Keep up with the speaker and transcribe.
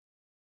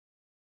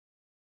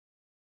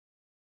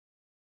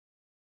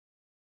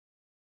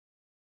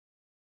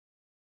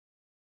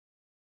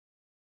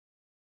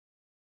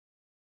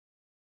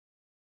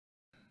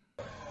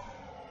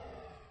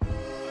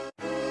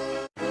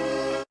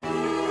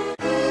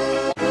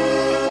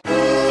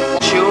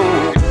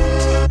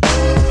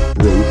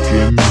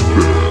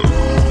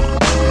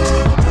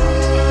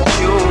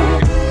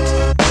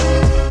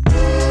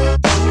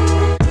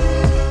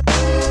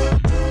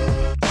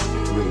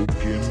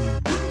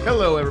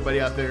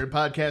there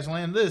in podcast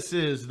land. This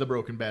is the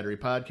Broken Battery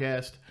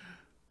Podcast.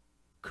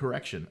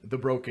 Correction, the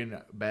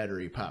Broken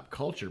Battery Pop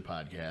Culture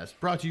Podcast,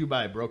 brought to you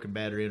by Broken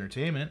Battery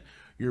Entertainment,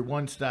 your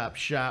one-stop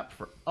shop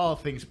for all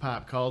things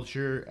pop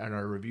culture and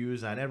our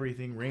reviews on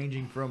everything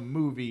ranging from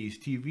movies,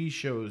 TV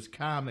shows,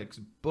 comics,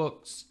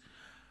 books,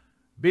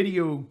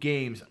 video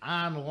games,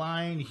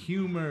 online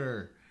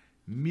humor,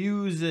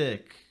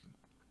 music.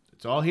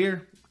 It's all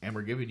here, and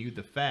we're giving you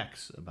the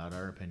facts about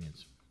our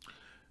opinions.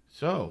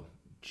 So,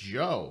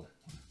 Joe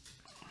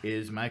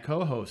is my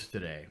co-host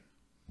today.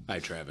 Hi,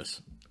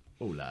 Travis.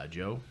 Hola,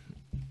 Joe.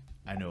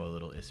 I know a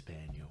little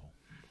Espanol.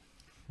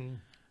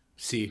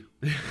 See.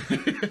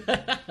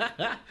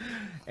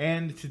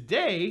 And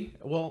today,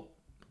 well,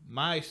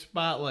 my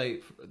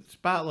spotlight,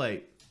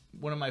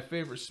 one of my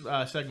favorite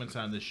segments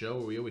on this show,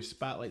 where we always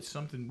spotlight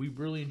something we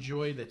really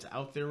enjoy that's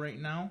out there right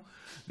now,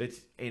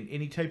 that's in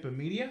any type of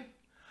media.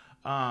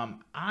 I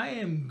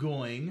am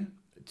going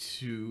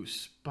to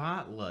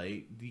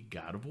spotlight the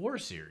God of War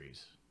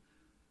series,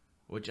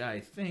 which I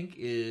think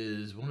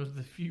is one of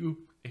the few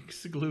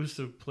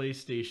exclusive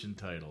PlayStation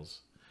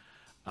titles.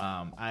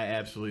 I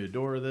absolutely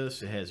adore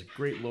this. It has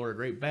great lore,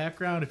 great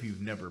background. If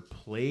you've never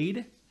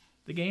played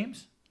the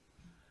games,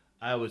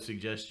 I would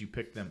suggest you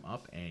pick them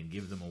up and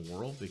give them a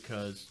whirl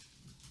because,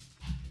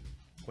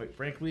 quite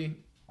frankly,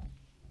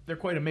 they're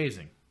quite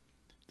amazing.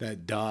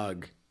 That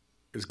dog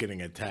is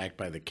getting attacked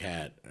by the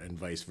cat and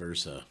vice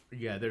versa.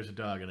 Yeah, there's a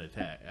dog getting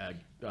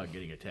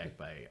attacked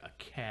by a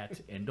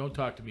cat, and don't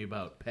talk to me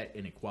about pet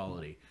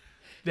inequality.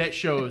 That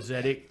shows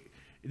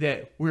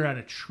that we're on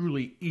a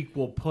truly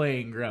equal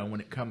playing ground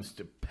when it comes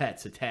to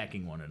pets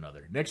attacking one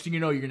another. Next thing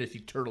you know, you're going to see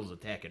turtles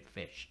attacking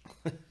fish.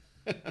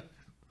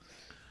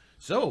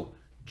 So,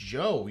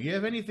 Joe, you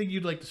have anything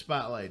you'd like to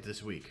spotlight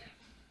this week?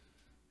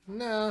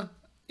 Nah,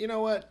 you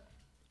know what?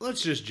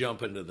 Let's just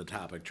jump into the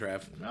topic,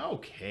 Trev.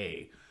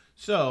 Okay.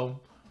 So,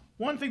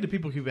 one thing that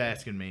people keep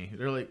asking me,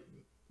 they're like,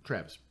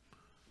 Travis,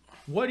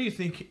 what do you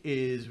think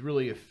is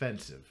really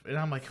offensive? And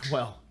I'm like,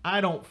 well,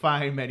 I don't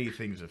find many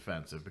things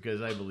offensive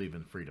because I believe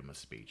in freedom of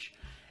speech.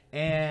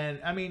 And,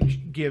 I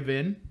mean,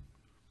 given,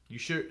 you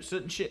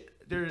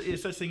there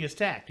is such thing as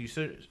tact. You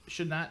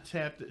should not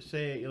have to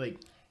say, like,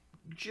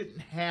 you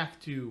shouldn't have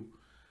to,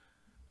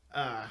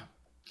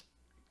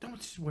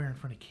 don't swear in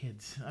front of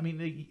kids. I mean,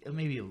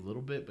 maybe a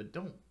little bit, but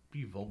don't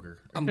be vulgar.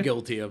 I'm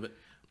guilty of it.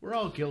 We're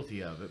all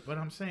guilty of it, but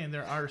I'm saying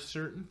there are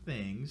certain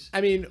things.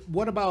 I mean,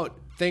 what about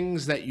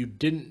things that you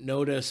didn't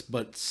notice,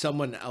 but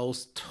someone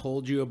else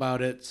told you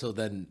about it, so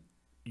then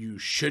you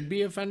should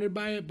be offended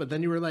by it, but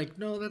then you were like,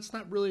 no, that's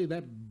not really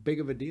that big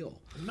of a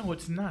deal. No,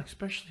 it's not,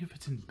 especially if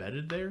it's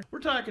embedded there. We're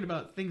talking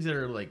about things that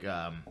are like,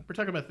 we're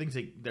talking about things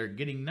that they're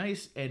getting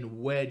nice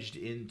and wedged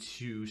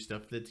into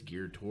stuff that's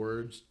geared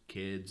towards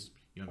kids,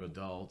 young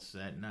adults,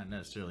 that not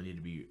necessarily need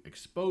to be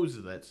exposed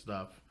to that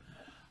stuff.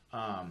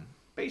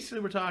 Basically,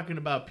 we're talking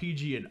about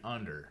PG and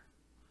under.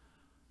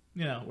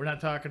 You know, we're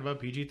not talking about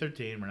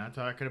PG-13. We're not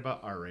talking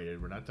about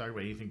R-rated. We're not talking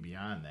about anything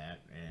beyond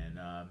that.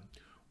 And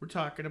we're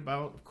talking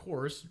about, of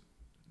course,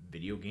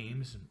 video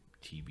games,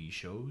 TV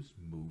shows,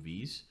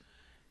 movies,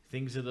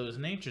 things of those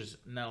natures.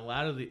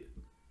 Now,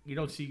 you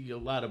don't see a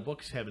lot of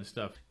books having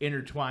stuff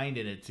intertwined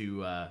in it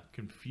to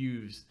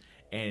confuse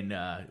and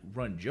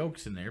run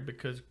jokes in there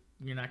because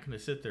you're not going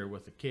to sit there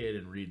with a kid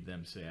and read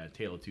them, say, A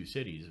Tale of Two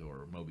Cities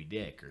or Moby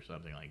Dick or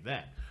something like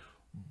that.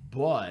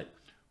 But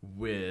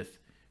with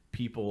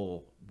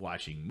people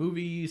watching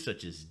movies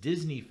such as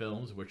Disney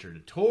films, which are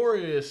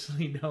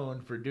notoriously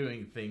known for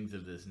doing things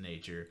of this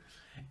nature,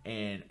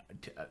 and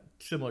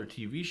similar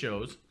TV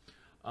shows,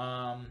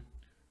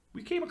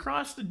 we came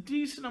across a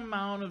decent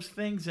amount of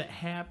things that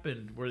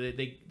happened where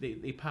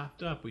they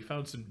popped up. We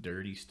found some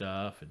dirty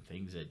stuff and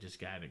things that just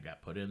got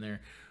put in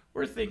there.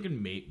 We're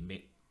thinking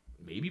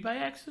maybe by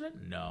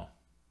accident? No.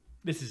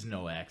 This is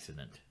no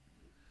accident.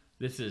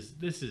 This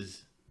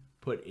is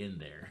put in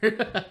there.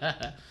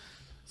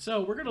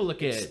 So we're going to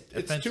look at...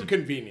 It's too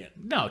convenient.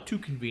 No, too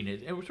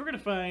convenient. And we're going to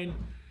find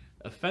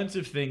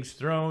offensive things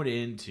thrown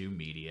into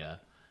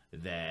media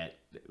that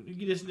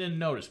you just didn't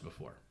notice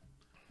before.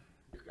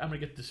 I'm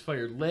going to get this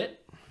fire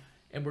lit,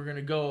 and we're going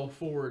to go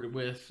forward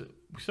with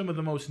some of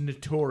the most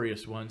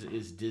notorious ones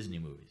is Disney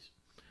movies.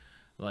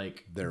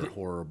 Like they're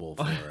horrible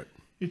for it.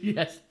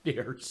 Yes, they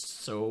are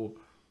so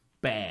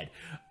bad.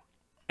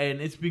 And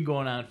it's been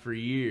going on for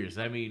years.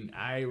 I mean,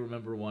 I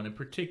remember one in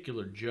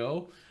particular,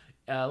 Joe.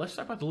 Let's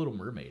talk about The Little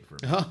Mermaid for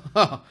a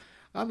minute.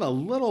 On The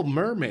Little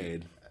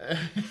Mermaid.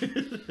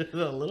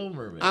 The Little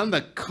Mermaid. On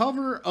the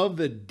cover of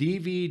the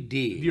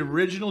DVD. The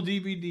original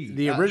DVD.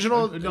 The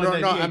original...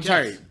 I'm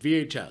sorry.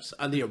 VHS.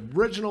 On the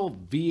original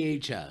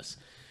VHS,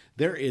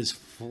 there is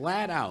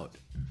flat out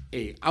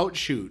a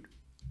outshoot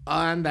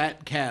on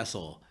that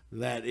castle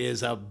that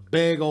is a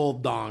big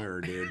old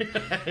donger,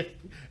 dude.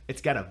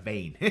 It's got a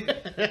vein.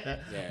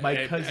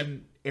 My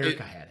cousin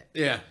Erica had it.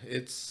 Yeah,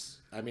 it's...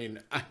 I mean,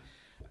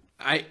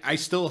 I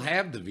still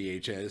have the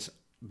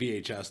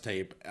VHS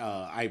tape.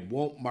 I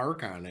won't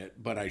mark on it,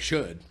 but I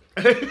should.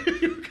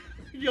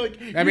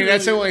 I mean,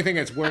 that's the only thing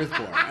it's worth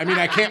for. I mean,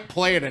 I can't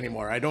play it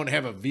anymore. I don't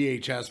have a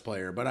VHS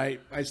player, but I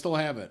still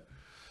have it.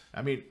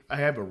 I mean, I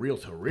have a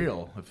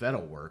reel-to-reel, if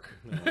that'll work.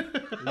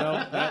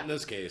 No, not in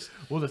this case.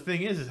 Well, the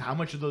thing is how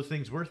much are those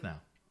things worth now?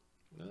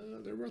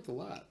 They're worth a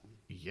lot.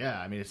 Yeah,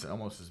 I mean, it's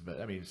almost as bad.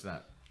 I mean, it's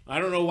not. I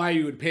don't know why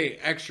you would pay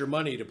extra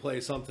money to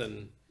play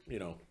something,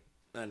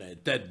 on a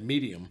dead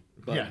medium.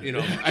 But,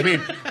 Yeah. I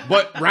mean,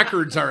 but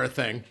records are a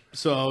thing.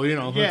 So,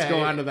 let's go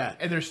on to that.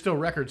 And there's still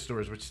record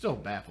stores, which still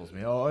baffles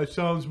me. Oh, it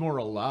sounds more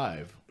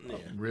alive. Yeah. Oh,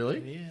 really?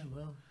 Yeah,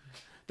 well.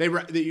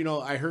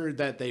 I heard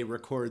that they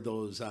record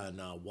those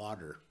on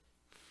water.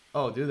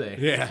 Oh, do they?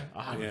 Yeah.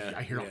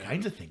 I hear all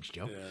kinds of things,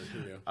 Joe.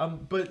 Yeah.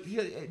 But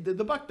yeah,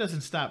 the buck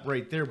doesn't stop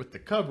right there with the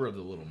cover of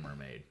The Little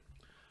Mermaid,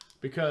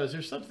 because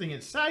there's something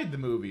inside the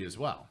movie as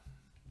well.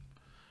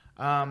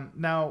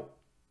 Now,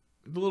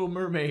 The Little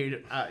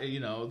Mermaid,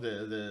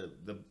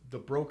 the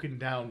broken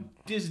down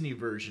Disney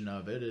version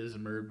of it is a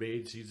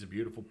mermaid sees a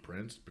beautiful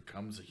prince,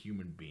 becomes a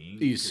human being.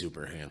 He's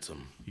super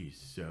handsome. He's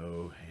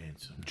so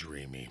handsome,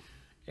 Dreamy.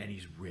 and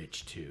he's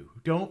rich too.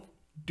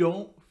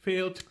 Don't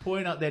fail to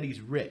point out that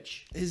he's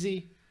rich. Is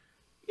he?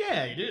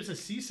 Yeah, it's a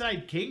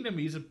seaside kingdom.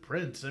 He's a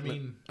prince. I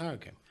mean,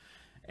 Okay.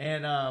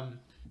 and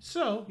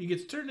so she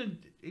gets turned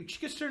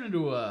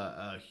into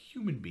a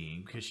human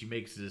being because she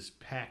makes this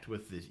pact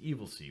with this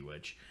evil sea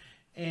witch,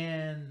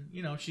 and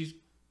she's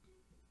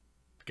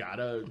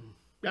gotta,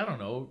 I don't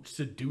know,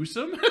 seduce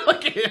him.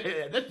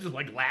 That's just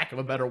like lack of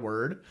a better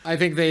word. I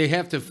think they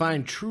have to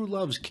find True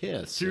Love's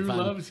Kiss. True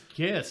love's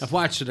kiss. I've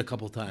watched it a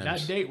couple times.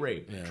 Not date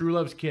rape. Yeah. True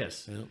love's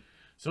kiss. Yep.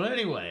 So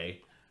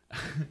anyway,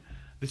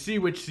 the sea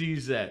witch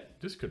sees that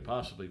this could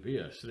possibly be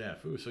a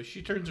snafu, so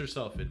she turns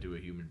herself into a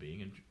human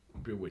being and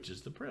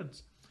bewitches the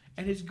prince,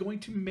 and is going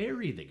to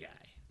marry the guy.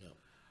 Yep.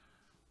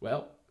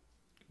 Well,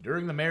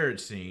 during the marriage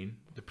scene,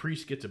 the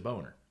priest gets a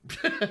boner.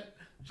 There's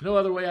no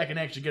other way I can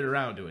actually get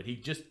around to it. He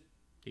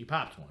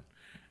pops one,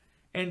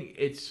 and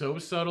it's so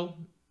subtle.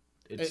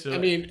 It's so, I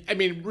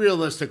mean,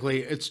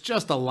 realistically, it's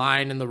just a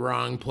line in the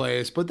wrong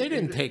place, but they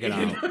didn't take it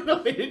out.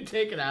 No, they didn't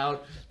take it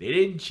out. They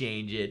didn't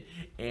change it,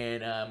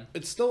 and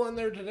It's still in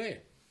there today.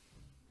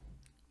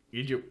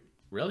 did you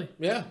really?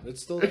 Yeah,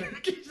 it's still there.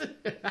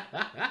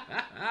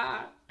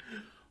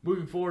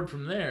 Moving forward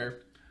from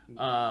there, we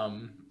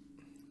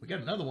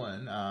got another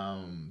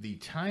one. The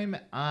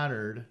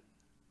time-honored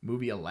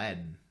movie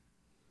Aladdin.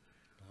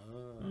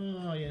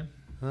 Oh yeah.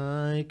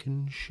 I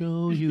can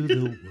show you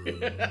the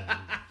world.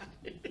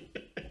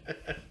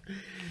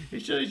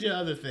 It shows you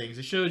other things.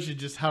 It shows you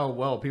just how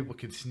well people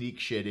can sneak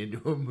shit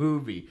into a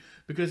movie.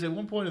 Because at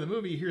one point in the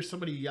movie, you hear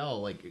somebody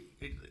yell,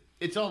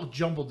 it's all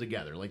jumbled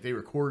together. Like they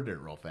recorded it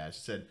real fast.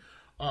 It said,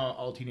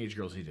 all teenage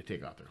girls need to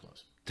take off their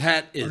clothes.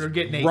 That is Or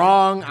get naked.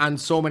 wrong on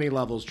so many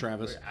levels,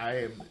 Travis.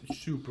 I am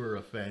super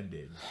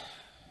offended.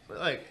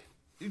 But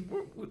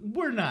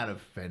we're not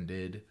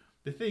offended.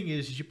 The thing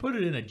is you put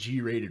it in a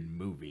G-rated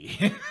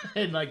movie.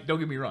 And don't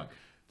get me wrong.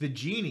 The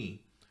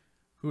genie,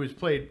 who was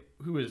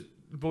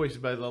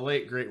voiced by the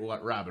late, great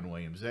Robin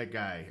Williams. That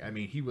guy, I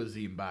mean, he was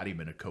the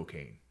embodiment of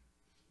cocaine.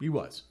 He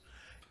was.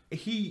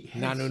 He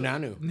had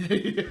Nanu.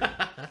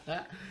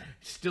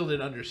 Still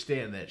didn't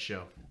understand that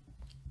show.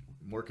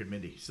 Mork and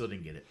Mindy still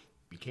didn't get it.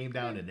 He came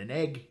down in an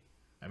egg.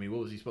 I mean,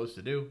 what was he supposed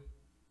to do?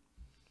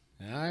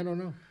 I don't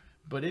know.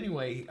 But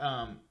anyway,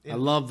 I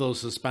love those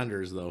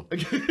suspenders, though.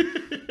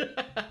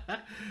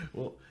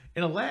 well,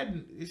 in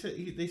Aladdin,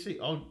 they say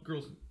all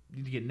girls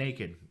need to get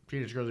naked.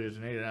 Teenage girls need to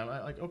get naked. And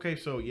I'm like, okay,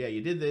 so yeah,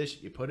 you did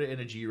this. You put it in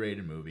a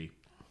G-rated movie.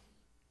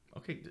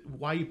 Okay,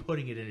 why are you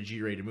putting it in a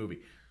G-rated movie?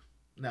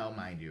 Now,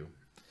 mind you,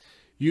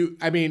 you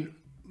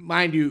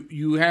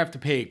have to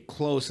pay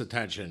close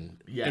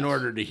attention in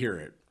order to hear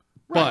it.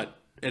 Right. But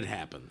it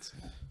happens.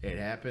 It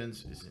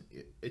happens.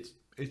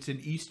 It's an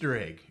Easter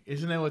egg.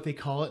 Isn't that what they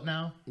call it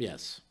now?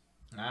 Yes.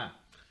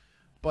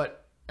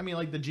 But I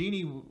mean, the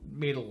genie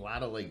made a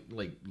lot of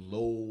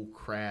low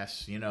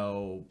crass,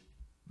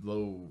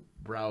 low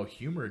brow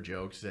humor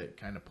jokes that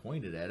kind of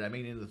pointed at. I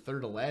mean, in the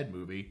third Aladdin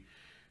movie,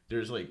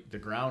 there's the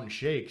ground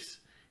shakes,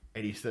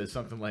 and he says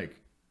something like,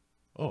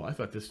 "Oh, I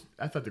thought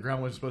the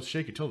ground wasn't supposed to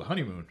shake until the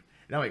honeymoon."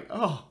 And I'm like,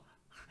 "Oh,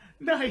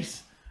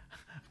 nice."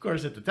 Of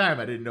course, at the time,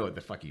 I didn't know what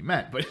the fuck he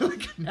meant, but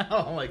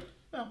now I'm like,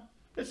 "No,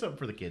 that's something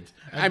for the kids."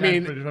 I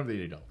mean, for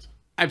the adults.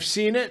 I've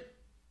seen it,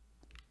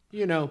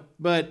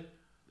 but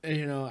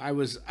I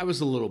was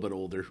a little bit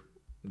older.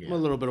 Yeah. I'm a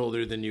little bit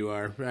older than you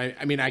are.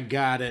 I mean, I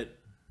got it,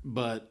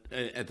 but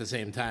at the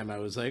same time, I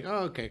was like,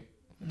 "Oh, okay,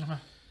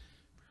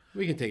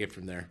 we can take it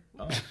from there."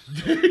 Oh.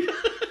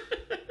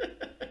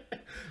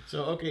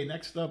 So, okay,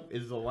 next up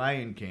is The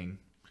Lion King.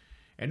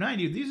 And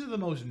mind you, these are the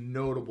most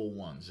notable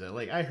ones.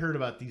 I heard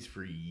about these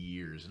for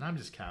years, and I'm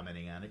just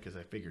commenting on it because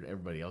I figured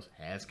everybody else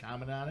has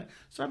commented on it.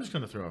 So I'm just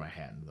going to throw my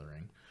hat into the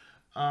ring.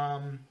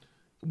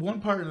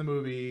 One part in the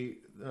movie,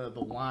 the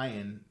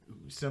lion,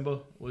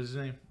 Simba was his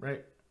name,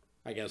 right?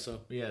 I guess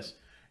so. Yes.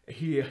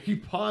 He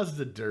paws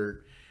the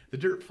dirt. The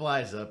dirt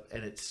flies up,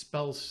 and it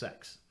spells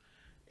sex.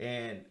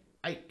 And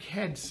I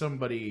had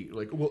somebody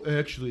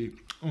actually,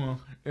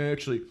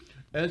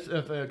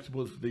 SFX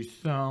was the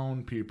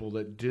sound people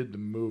that did the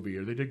movie,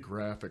 or they did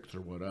graphics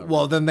or whatever.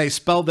 Well, then they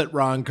spelled it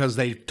wrong because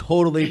they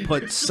totally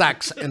put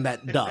sex in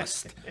that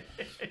dust.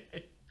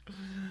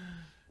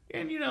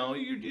 And,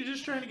 you're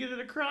just trying to get it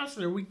across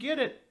there. We get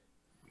it.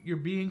 You're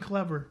being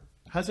clever.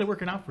 How's that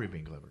working out for you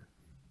being clever?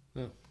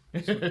 Oh,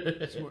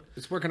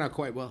 it's working out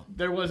quite well.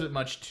 There wasn't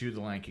much to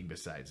The Lion King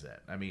besides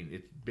that. I mean,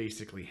 it's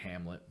basically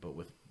Hamlet, but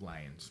with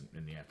lions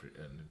in the after.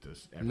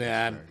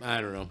 Yeah,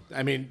 I don't know.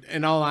 I mean,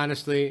 in all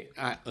honesty,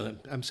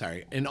 I'm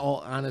sorry. In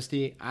all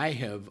honesty, I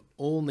have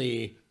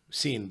only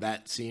seen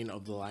that scene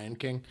of The Lion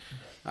King.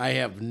 I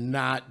have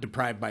not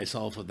deprived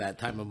myself of that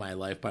time of my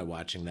life by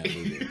watching that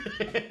movie.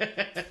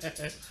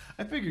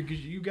 I figured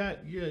because you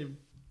had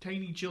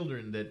tiny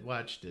children that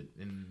watched it,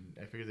 and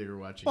I figured they were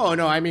watching. Oh,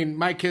 no, I mean,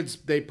 my kids,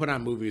 they put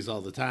on movies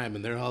all the time,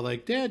 and they're all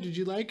like, Dad, did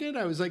you like it?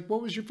 I was like,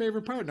 what was your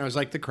favorite part? And I was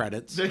like, the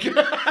credits. I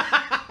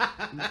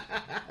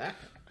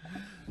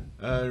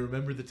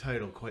remember the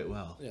title quite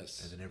well.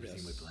 Yes. As in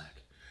Everything Went Black.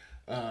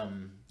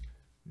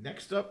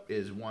 Next up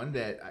is one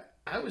that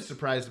I was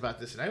surprised about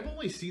this, and I've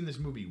only seen this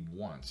movie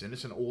once, and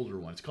it's an older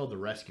one. It's called The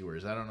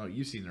Rescuers. I don't know.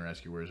 You've seen The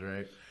Rescuers,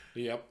 right?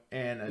 Yep.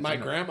 And my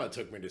grandma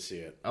took me to see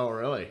it. Oh,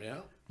 really? Yeah.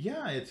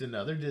 Yeah, it's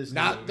another Disney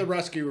Not movie. The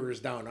Rescuers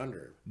Down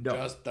Under. No.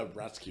 Just The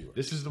Rescuers.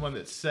 This is the one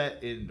that's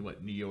set in,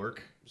 New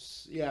York?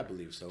 Yeah, I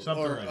believe so.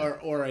 Something like that.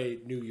 Or a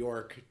New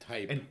York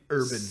type An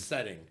urban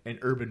setting. An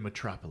urban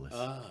metropolis.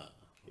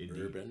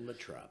 Indeed. Urban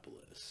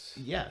metropolis.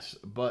 Yes,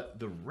 but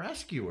The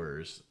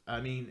Rescuers,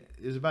 I mean,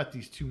 is about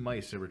these two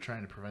mice that were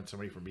trying to prevent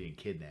somebody from being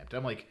kidnapped.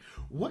 I'm like,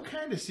 what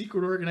kind of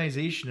secret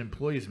organization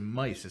employs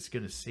mice that's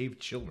going to save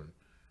children?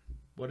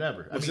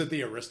 Whatever. Was it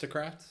The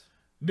Aristocrats?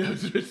 No.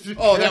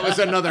 Oh, that was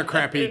another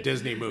crappy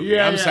Disney movie.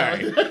 Yeah, I'm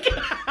sorry.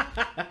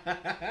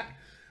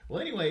 Well,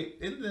 anyway,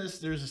 in this,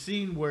 there's a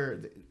scene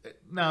where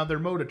now their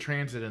mode of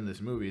transit in this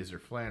movie is they're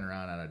flying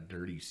around on a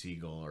dirty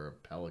seagull or a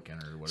pelican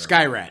or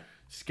whatever.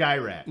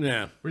 Skyrat.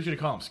 Yeah. We're just going to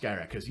call him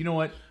Skyrat because you know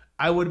what?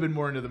 I would have been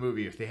more into the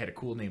movie if they had a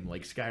cool name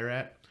like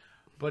Skyrat.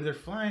 But they're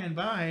flying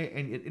by,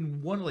 and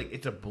in one,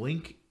 it's a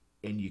blink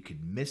and you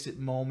could miss it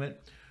moment,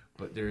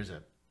 but there's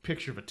a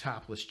picture of a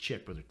topless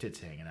chick with her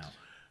tits hanging out.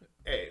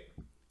 Hey.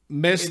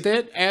 Missed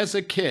it as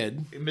a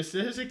kid.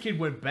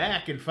 Went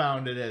back and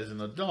found it as an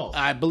adult.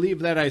 I believe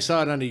that I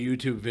saw it on a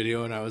YouTube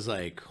video and I was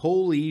like,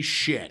 holy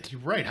shit.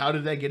 Right. How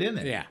did that get in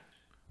there? Yeah.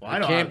 Well, I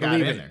can't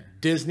believe it. There.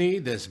 Disney,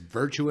 this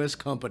virtuous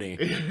company.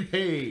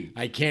 Hey.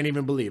 I can't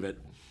even believe it.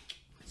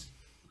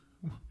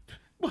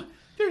 What?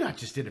 They're not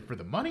just in it for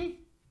the money.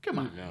 Come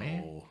on,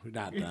 man. No,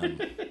 not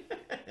them.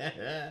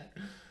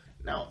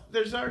 Now,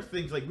 there's other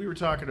things like we were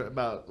talking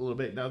about a little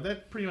bit. Now,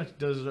 that pretty much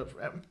does it up.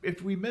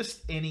 If we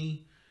missed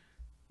any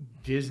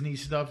Disney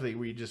stuff that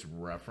we just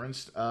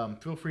referenced,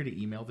 feel free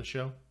to email the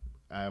show.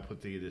 I'll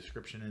put the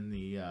description in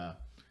the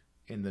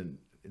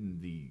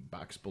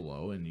box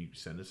below, and you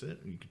send us it.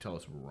 And you can tell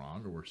us we're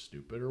wrong or we're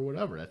stupid or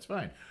whatever. That's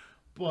fine.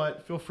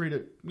 But feel free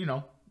to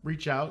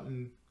reach out,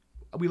 and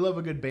we love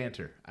a good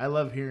banter. I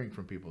love hearing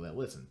from people that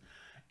listen.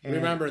 And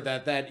remember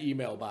that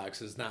email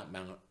box is not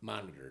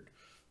monitored.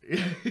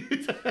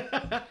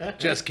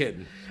 Just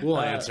kidding.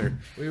 We'll answer.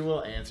 We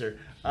will answer.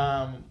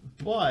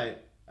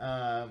 But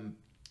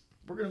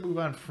we're going to move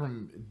on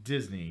from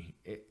Disney.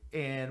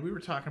 And we were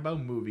talking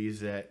about movies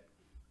that,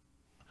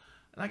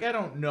 I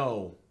don't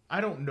know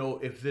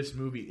if this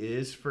movie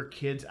is for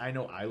kids. I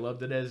know I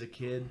loved it as a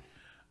kid.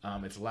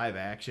 It's live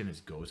action.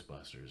 It's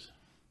Ghostbusters.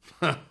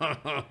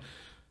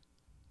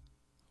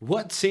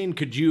 What scene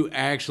could you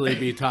actually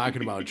be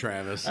talking about,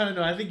 Travis? I don't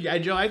know. I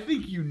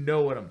think you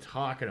know what I'm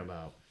talking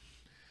about.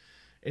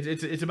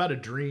 It's about a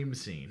dream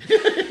scene.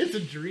 It's a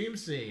dream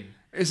scene.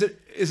 Is it?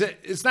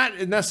 It's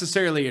not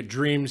necessarily a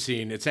dream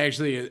scene. It's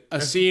actually a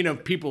scene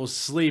of people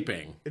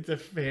sleeping. It's a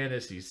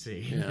fantasy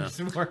scene. Yeah. It's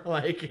more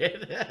like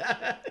it.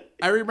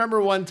 I remember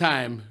one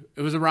time,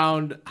 it was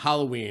around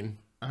Halloween,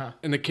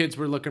 and the kids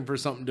were looking for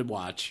something to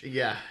watch.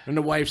 Yeah. And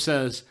the wife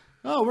says,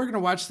 oh, we're going to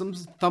watch some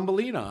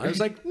Thumbelina. I was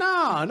like,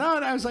 no. And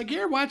I was like,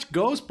 here, watch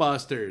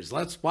Ghostbusters.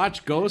 Let's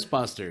watch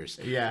Ghostbusters.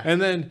 Yeah. And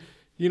then,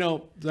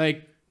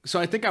 so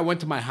I think I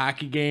went to my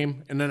hockey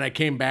game, and then I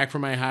came back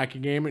from my hockey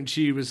game, and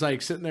she was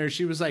like sitting there.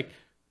 She was like,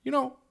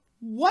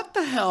 what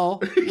the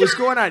hell was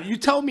going on? You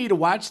tell me to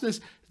watch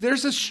this.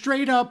 There's a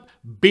straight up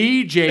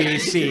BJ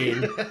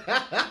scene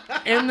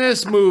in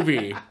this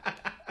movie.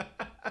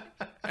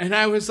 And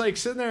I was like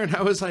sitting there, and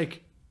I was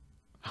like,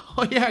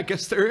 oh, yeah, I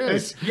guess there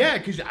is. Yeah,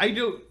 because I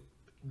do.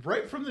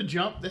 Right from the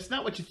jump, that's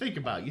not what you think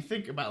about. You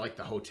think about like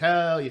the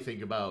hotel, you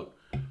think about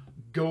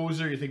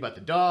Gozer, you think about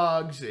the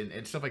dogs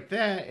and stuff like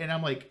that. And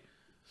I'm like,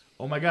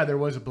 oh my God, there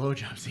was a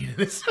blowjob scene in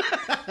this.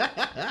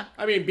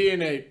 I mean,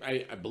 being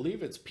I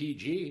believe it's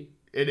PG.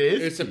 It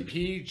is? It's a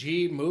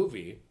PG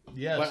movie.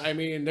 Yes. But I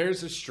mean,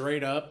 there's a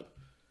straight up,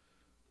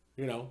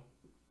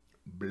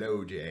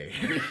 blowjay.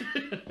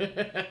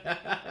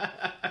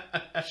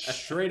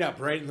 Straight up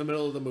right in the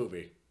middle of the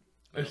movie.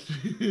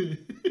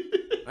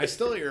 I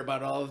still hear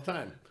about it all the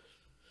time.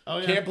 Oh,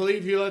 yeah. Can't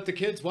believe you let the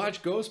kids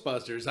watch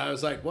Ghostbusters. I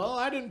was like, well,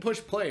 I didn't push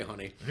play,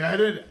 honey. I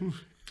didn't.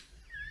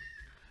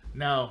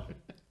 Now,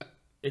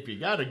 if you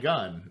got a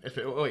gun, if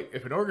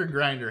an organ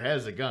grinder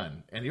has a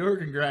gun and the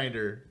organ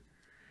grinder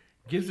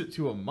gives it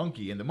to a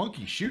monkey and the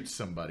monkey shoots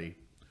somebody,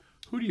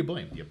 who do you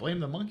blame? Do you blame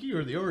the monkey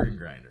or the organ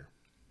grinder?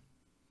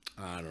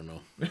 I don't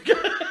know.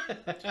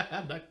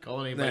 I'm not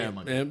calling anybody a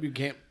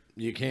monkey.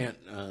 You can't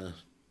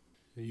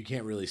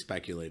really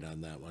speculate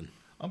on that one.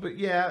 But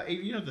yeah,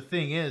 the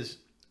thing is,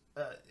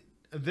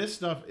 this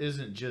stuff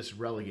isn't just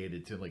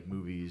relegated to like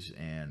movies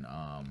and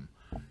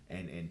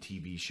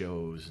TV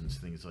shows and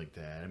things like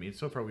that. I mean,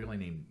 so far we only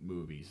named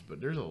movies,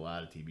 but there's a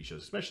lot of TV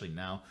shows, especially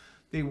now.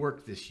 They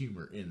work this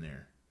humor in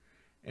there.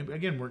 And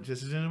again,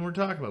 we're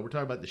talking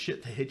about the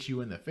shit that hits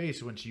you in the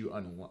face once you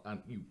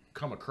you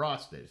come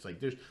across it. It's like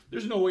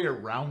there's no way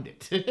around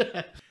it.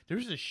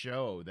 There's a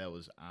show that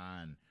was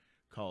on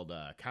called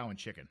Cow and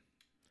Chicken.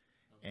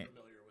 I'm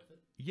familiar with it.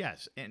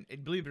 Yes, and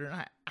believe it or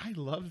not, I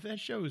love that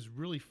show. It was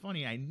really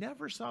funny. I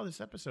never saw this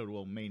episode,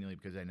 well, mainly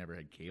because I never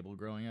had cable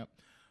growing up.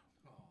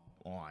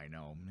 Oh, I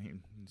know.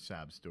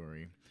 Sob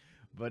story.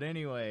 But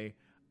anyway,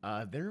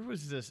 there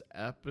was this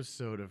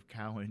episode of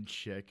Cow and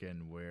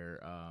Chicken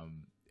where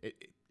it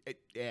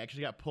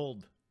actually got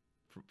pulled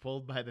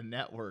by the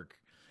network,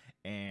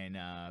 and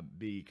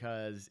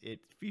because it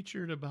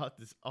featured about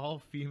this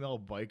all-female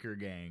biker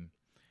gang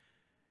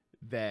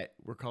that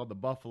were called the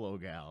Buffalo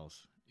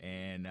Gals.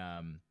 And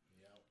I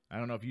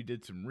don't know if you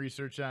did some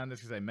research on this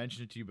because I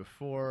mentioned it to you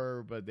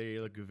before, but they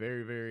look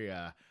very, very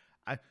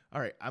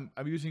I'm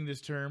using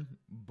this term,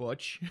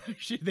 butch.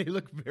 They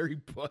look very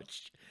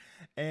butch,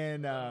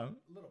 and a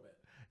little bit.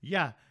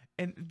 Yeah,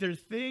 and their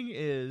thing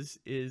is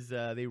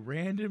they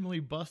randomly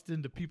bust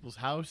into people's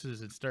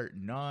houses and start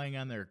gnawing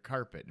on their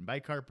carpet, and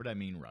by carpet I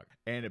mean rug.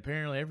 And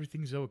apparently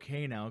everything's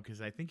okay now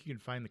because I think you can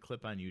find the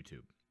clip on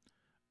YouTube.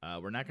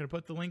 We're not going to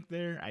put the link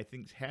there. I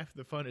think half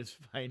the fun is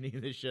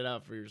finding this shit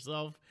out for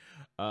yourself.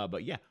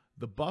 But yeah,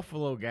 the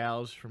Buffalo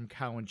Gals from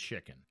Cow and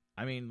Chicken.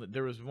 I mean,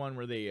 there was one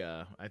where they,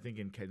 I think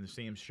in the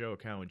same show,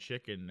 Cow and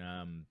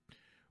Chicken,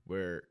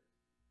 where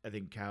I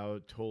think Cow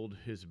told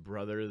his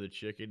brother, the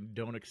chicken,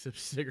 don't accept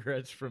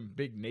cigarettes from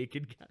big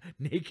naked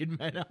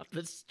men off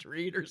the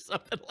street or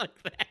something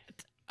like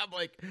that. I'm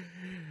like,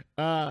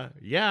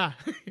 yeah.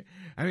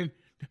 I mean,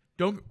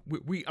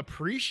 we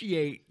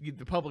appreciate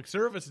the public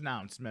service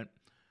announcement,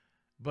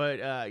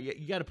 but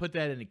you got to put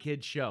that in a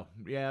kid's show.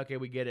 Yeah, okay,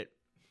 we get it.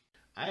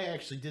 I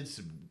actually did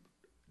some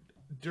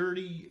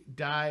dirty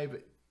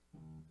dive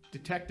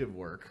detective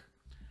work,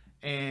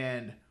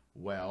 and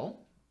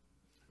well,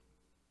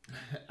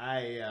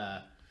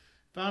 I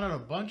found out a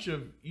bunch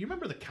of. You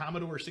remember the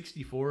Commodore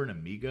 64 and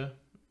Amiga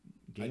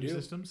game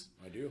systems?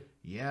 I do.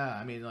 Yeah,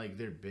 I mean, like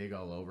they're big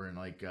all over, and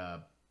like,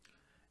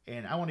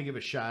 and I want to give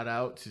a shout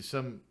out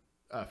to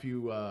a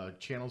few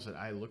channels that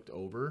I looked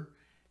over.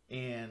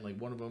 And like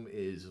one of them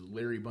is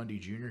Larry Bundy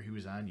Jr., who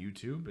is on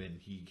YouTube, and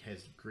he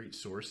has great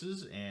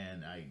sources.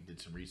 And I did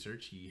some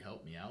research. He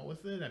helped me out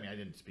with it. I mean, I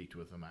didn't speak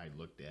with him. I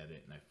looked at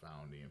it and I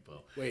found the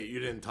info. Wait,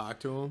 you didn't talk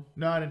to him?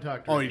 No, I didn't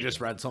talk to him. Oh, you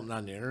just read something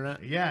on the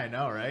internet? Yeah, I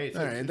know, right?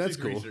 All right, that's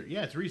cool. Research.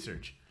 Yeah, it's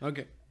research.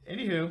 Okay.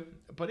 Anywho,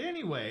 but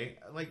anyway,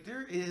 like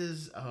there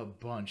is a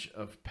bunch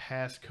of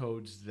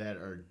passcodes that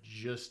are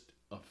just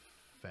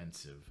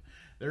offensive.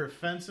 They're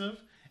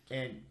offensive,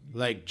 and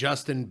like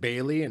Justin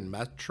Bailey and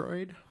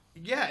Metroid.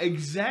 Yeah,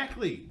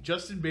 exactly.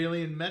 Justin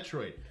Bailey and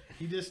Metroid.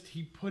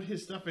 He put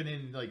his stuff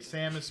in like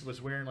Samus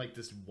was wearing like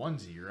this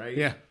onesie, right?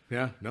 Yeah,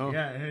 no.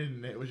 Yeah,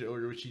 and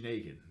or was she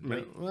naked?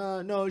 Like,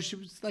 no, she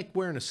was like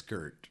wearing a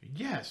skirt.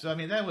 Yeah, so I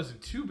mean that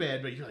wasn't too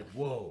bad, but you're like,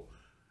 whoa.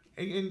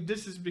 And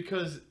this is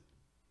because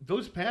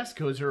those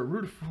passcodes are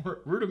a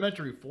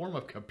rudimentary form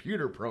of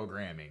computer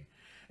programming.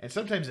 And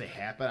sometimes they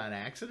happen on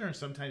accident, or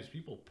sometimes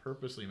people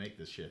purposely make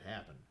this shit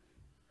happen.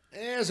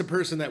 As a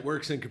person that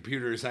works in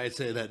computers, I'd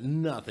say that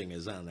nothing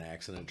is on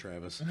accident,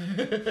 Travis.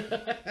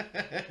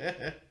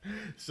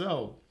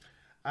 So,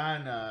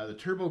 on the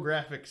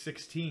TurboGrafx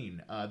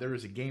 16, there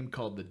was a game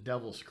called The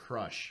Devil's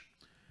Crush.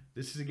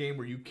 This is a game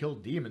where you kill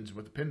demons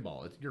with a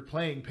pinball. You're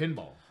playing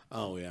pinball.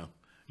 Oh, yeah.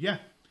 Yeah.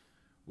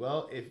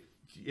 Well,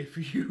 if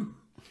you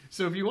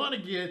want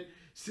to get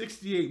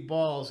 68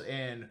 balls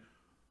and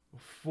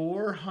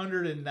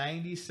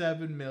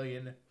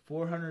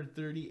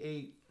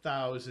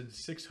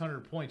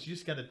 497,438,600 points, you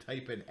just got to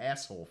type in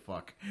asshole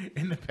fuck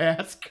in the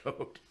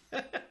passcode.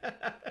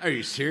 Are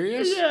you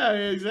serious? Yeah,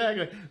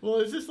 exactly.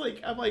 Well, it's just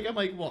like I'm like,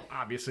 well,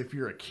 obviously, if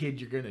you're a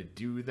kid, you're gonna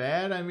do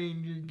that. I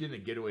mean, you're gonna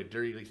get away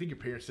dirty. Like, think your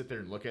parents sit there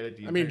and look at it.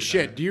 I mean,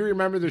 shit. Do you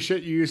remember the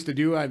shit you used to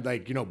do on,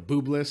 like,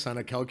 boobless on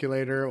a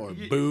calculator or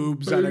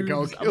boobs on a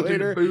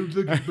calculator? Boobs,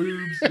 look at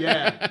boobs.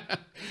 Yeah,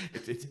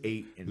 it's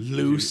 8 and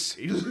loose.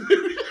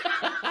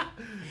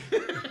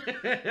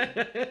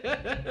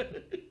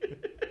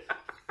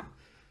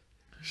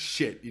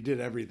 Shit, you did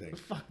everything.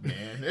 Fuck,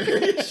 man.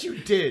 Yes, you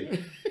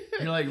did.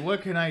 You're like,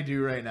 what can I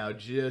do right now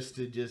just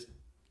to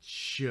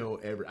show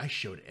I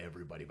showed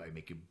everybody by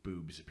making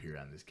boobs appear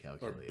on this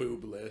calculator. Or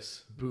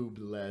boobless.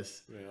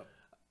 Boobless. Yeah.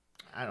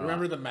 I don't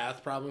remember the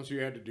math problems you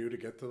had to do to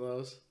get to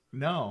those?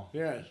 No.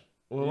 Yeah.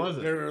 What was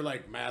it? There were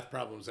like math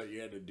problems that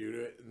you had to do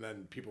to it, and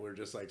then people were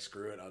just like,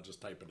 "Screw it, I'll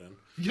just type it in."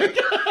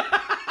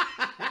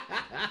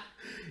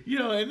 You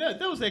know, and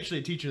that was actually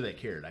a teacher that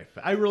cared.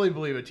 I really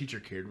believe a teacher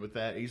cared with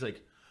that. He's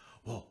like,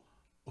 well,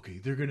 okay,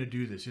 they're going to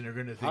do this, and they're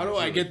going to think. How do it's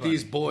I really get funny.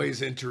 these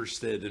boys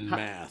interested in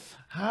math?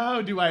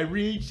 How do I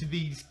reach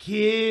these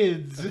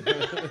kids?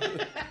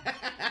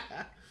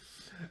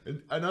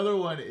 Another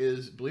one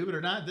is, believe it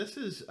or not, this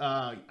is,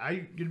 I'm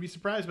going to be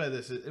surprised by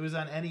this. It was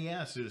on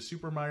NES. It was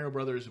Super Mario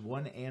Brothers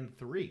 1 and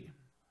 3.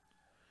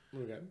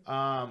 Okay.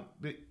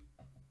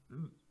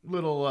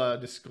 Little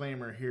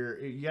disclaimer here.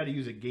 You got to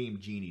use a Game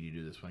Genie to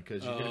do this one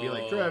because you're going to be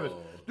like, Travis,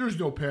 there's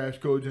no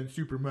passcodes on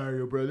Super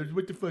Mario Brothers.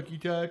 What the fuck are you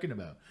talking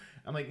about?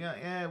 I'm like,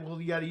 yeah, well,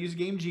 you got to use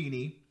Game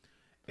Genie.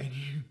 And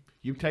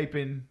you type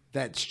in...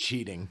 That's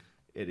cheating.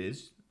 It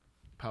is.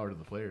 Power to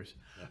the players.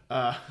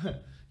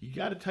 You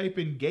got to type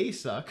in gay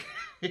suck.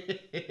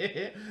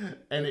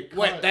 And it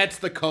What? That's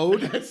the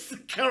code? That's the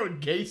code,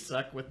 gay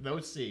suck with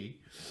no C.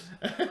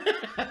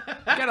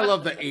 Gotta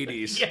love the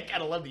 80s. Yeah,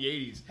 gotta love the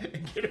 80s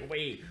and get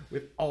away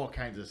with all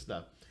kinds of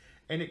stuff.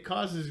 And it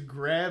causes a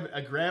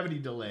gravity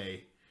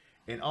delay,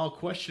 and all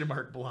question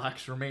mark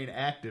blocks remain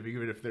active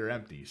even if they're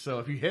empty. So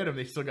if you hit them,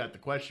 they still got the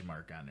question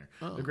mark on there.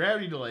 Oh. The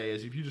gravity delay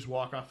is if you just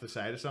walk off the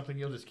side of something,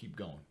 you'll just keep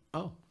going.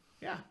 Oh.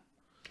 Yeah.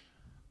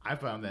 I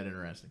found that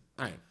interesting.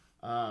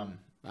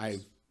 I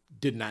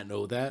did not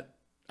know that.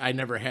 I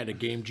never had a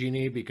Game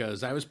Genie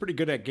because I was pretty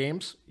good at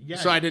games,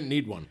 so I didn't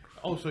need one.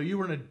 Oh, so you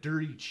weren't a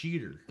dirty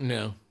cheater.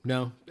 No.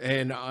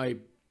 And I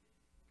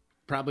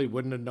probably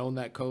wouldn't have known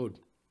that code.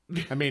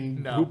 I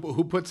mean, No.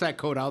 who puts that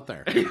code out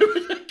there?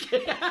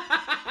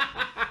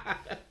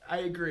 I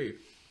agree.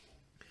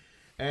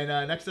 And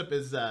next up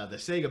is the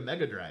Sega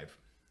Mega Drive.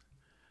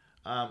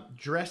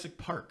 Jurassic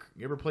Park.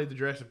 You ever played the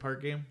Jurassic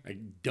Park game? I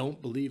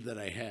don't believe that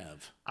I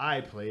have.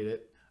 I played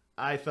it.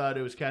 I thought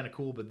it was kind of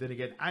cool, but then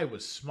again, I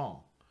was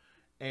small.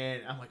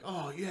 And I'm like,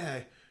 oh,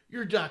 yeah,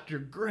 you're Dr.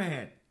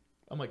 Grant.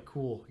 I'm like,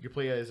 cool. You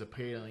play as a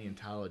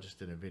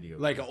paleontologist in a video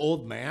game. Like an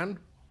old man?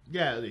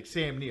 Yeah, like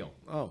Sam Neill.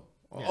 Oh.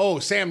 Yeah. Oh,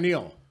 Sam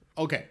Neill.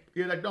 Okay.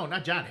 You're like, no,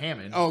 not John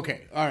Hammond.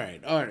 Okay. All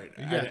right.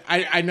 Yeah.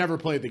 I never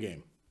played the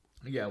game.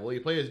 Yeah, well,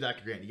 you play as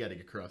Dr. Grant. You got to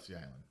get across the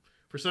island.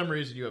 For some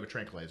reason, you have a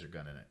tranquilizer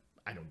gun in it.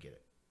 I don't get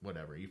it.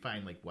 Whatever. You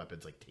find like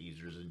weapons like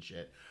tasers and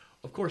shit.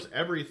 Of course,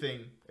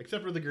 everything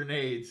except for the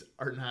grenades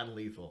are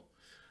non-lethal.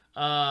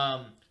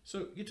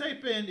 So you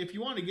type in, if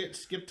you want to get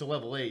skipped to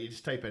level 8, you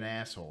just type in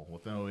asshole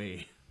with no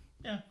E.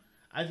 Yeah,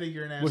 I think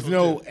you're an asshole. With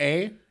no too.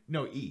 A?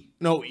 No E.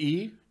 No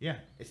E? Yeah,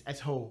 it's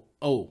asshole.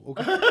 Oh,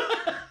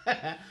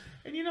 okay.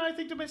 And you know, I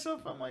think to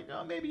myself, I'm like,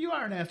 oh, maybe you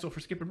are an asshole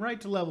for skipping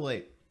right to level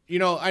 8. You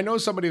know, I know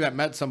somebody that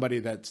met somebody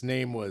that's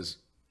name was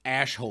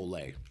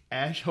Ashhole.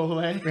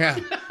 Ashhole? Yeah.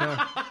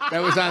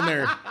 That was on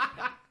there.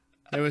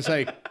 It was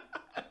like,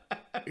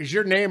 is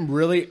your name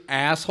really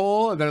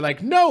Asshole? And they're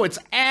like, no, it's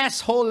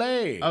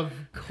Asshole. Of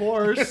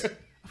course.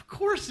 Of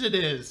course it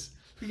is.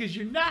 Because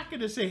you're not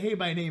going to say, hey,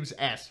 my name's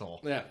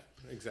Asshole. Yeah,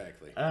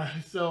 exactly.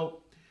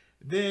 So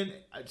then,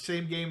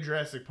 same game,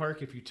 Jurassic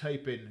Park, if you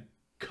type in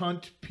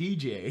cunt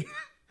PJ,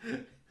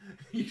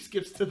 he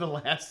skips to the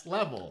last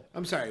level.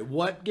 I'm sorry,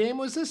 what game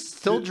was this?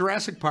 Still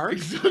Jurassic Park?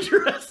 Still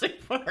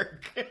Jurassic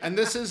Park. And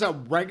this is a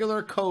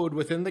regular code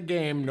within the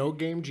game, no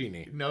Game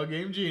Genie. No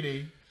Game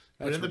Genie.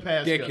 That's but in the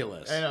past,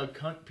 ridiculous. I know,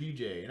 cunt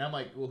PJ. And I'm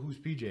like, well, who's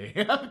PJ?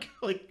 And I'm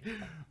like,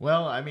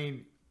 well, I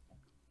mean,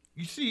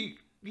 you see,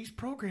 these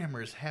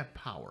programmers have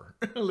power.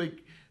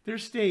 Like, they're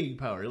staying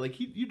power. Like,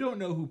 you don't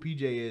know who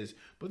PJ is,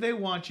 but they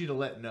want you to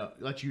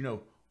let you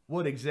know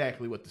what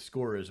the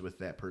score is with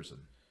that person.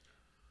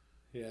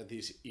 Yeah,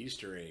 these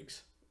Easter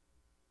eggs.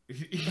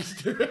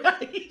 Easter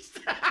eggs.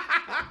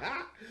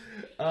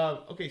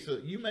 Okay, so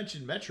you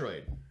mentioned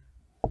Metroid.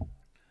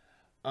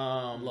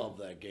 Love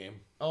that game.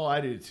 Oh,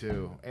 I do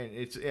too. And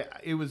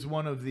it was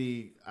one of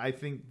I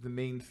think the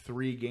main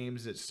 3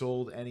 games that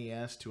sold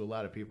NES to a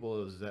lot of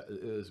people. It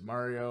was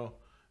Mario,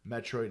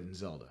 Metroid, and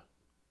Zelda.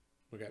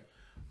 Okay.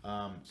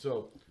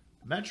 So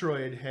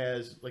Metroid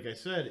has, like I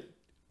said,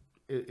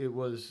 it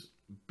was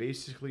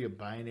basically a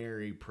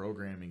binary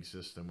programming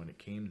system when it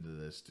came to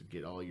this to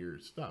get all your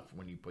stuff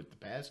when you put the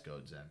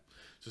passcodes in.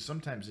 So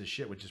sometimes this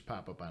shit would just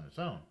pop up on its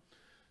own.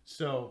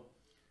 So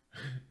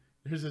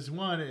there's this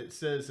one, it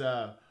says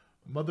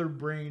Mother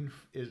Brain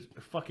is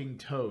fucking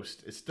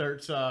toast. It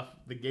starts off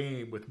the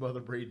game with Mother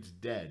Brain's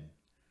dead.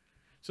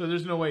 So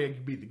there's no way you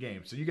can beat the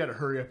game. So you got to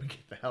hurry up and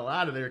get the hell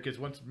out of there because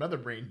once Mother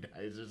Brain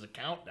dies, there's a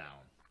countdown.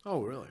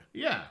 Oh, really?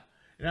 Yeah.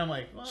 And I'm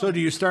like, well, so do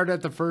you start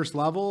at the first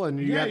level and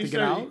you have to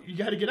get out? You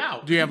got to get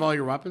out. Do you have all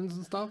your weapons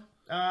and stuff?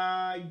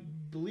 I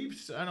believe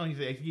so. I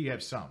think you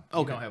have some.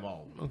 Okay. You don't have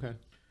all of them.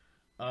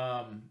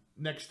 Okay.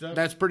 Next up.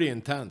 That's pretty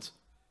intense.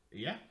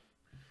 Yeah.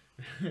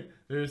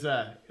 There's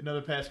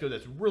another passcode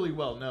that's really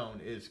well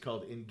known. It's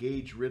called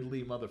Engage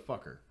Ridley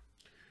Motherfucker.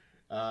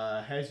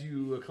 Has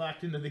you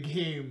clocked into the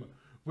game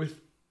with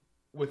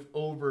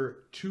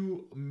over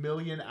 2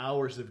 million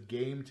hours of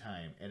game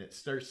time, and it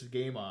starts the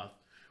game off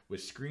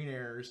with screen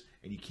errors,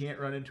 and you can't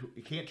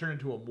turn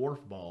into a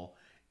morph ball,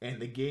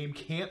 and the game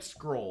can't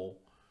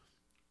scroll,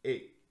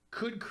 it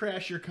could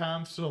crash your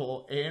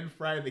console and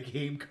fry the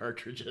game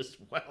cartridge as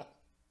well.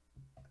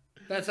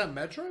 That's on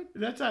Metroid?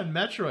 That's on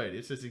Metroid.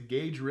 It says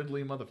engage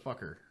Ridley,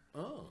 motherfucker.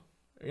 Oh.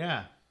 Yeah.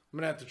 I'm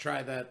going to have to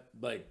try that,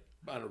 like,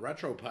 on a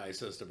RetroPie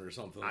system or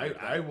something like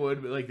that. I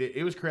would, but, like,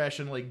 it was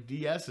crashing, like,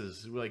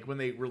 DS's. Like, when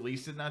they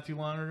released it not too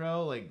long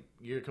ago, like,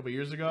 a couple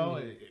years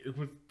ago, it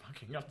was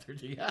fucking up their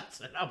DS.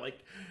 And I'm like,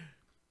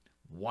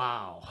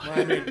 wow. Well,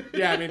 I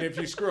mean, if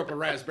you screw up a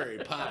Raspberry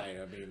Pi,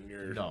 I mean,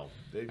 you're... No.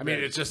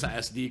 It's just an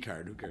SD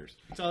card. Who cares?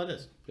 That's all it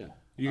is. Yeah.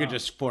 You could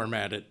just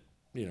format it,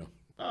 Oh,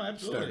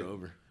 absolutely. start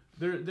over.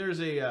 There's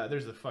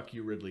the fuck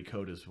you Ridley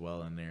code as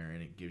well in there,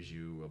 and it gives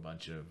you a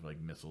bunch of like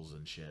missiles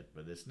and shit,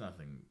 but it's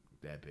nothing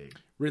that big.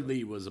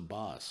 Ridley was a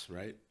boss,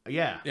 right?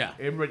 Yeah.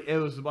 Everybody, it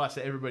was the boss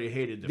that everybody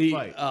hated to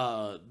fight.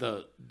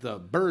 The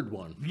bird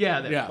one.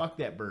 Yeah, fuck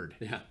that bird.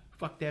 Yeah,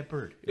 fuck that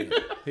bird. Yeah.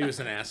 He was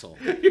an asshole.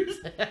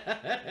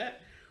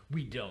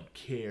 We don't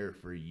care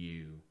for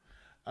you.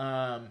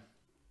 Now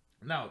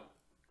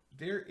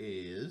there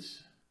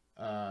is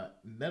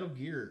Metal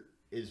Gear.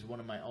 Is one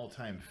of my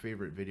all-time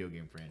favorite video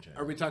game franchises.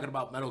 Are we talking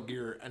about Metal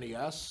Gear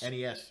NES?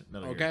 NES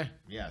Metal Gear. Okay.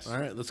 Yes. All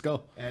right, let's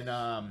go. And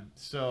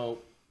so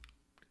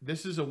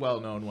this is a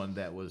well-known one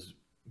that was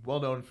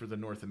well-known for the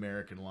North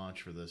American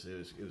launch for this.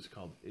 It was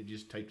called, it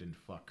just typed in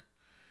fuck.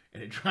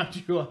 And it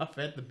dropped you off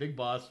at the big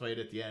boss fight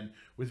at the end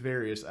with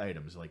various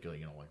items like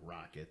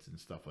rockets and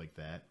stuff like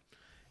that.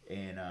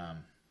 And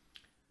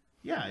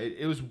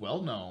it was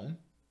well-known,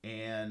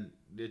 and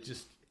it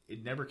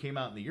never came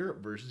out in the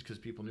Europe versions because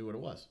people knew what it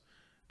was.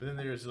 But then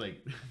there's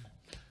like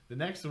the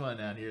next one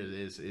down here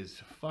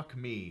is fuck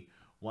me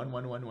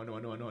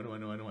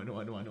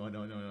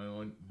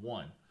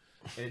 111111111111111,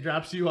 and it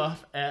drops you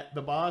off at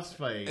the boss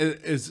fight.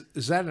 Is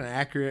that an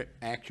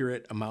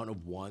accurate amount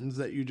of ones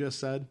that you just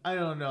said? I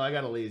don't know. I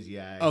got a lazy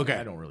eye. Okay,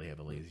 I don't really have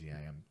a lazy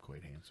eye. I'm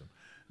quite handsome.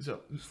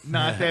 So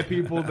not that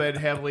people that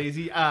have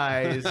lazy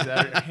eyes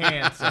are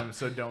handsome.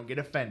 So don't get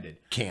offended.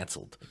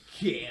 Canceled.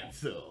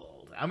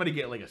 I'm gonna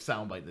get like a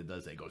soundbite that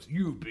does that. It goes,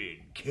 you've been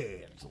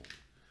canceled.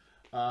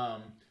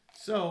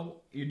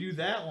 So you do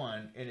that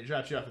one, and it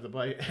drops you off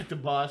at the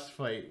boss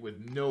fight with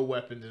no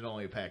weapons and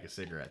only a pack of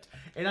cigarettes.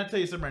 And I'll tell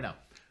you something right now.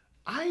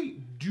 I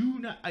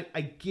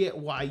get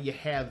why you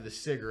have the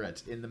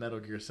cigarettes in the Metal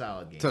Gear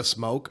Solid game. To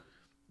smoke?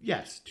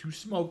 Yes, to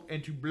smoke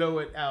and to blow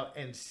it out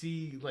and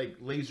see like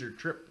laser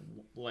trip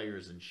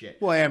layers and shit.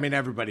 Well, I mean,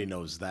 everybody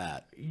knows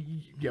that.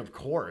 Yeah, of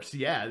course.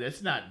 Yeah,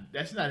 that's not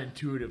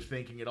intuitive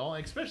thinking at all,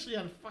 especially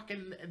on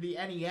fucking the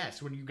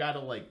NES when you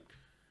gotta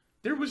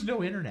there was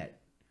no internet.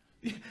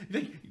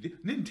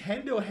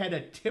 Nintendo had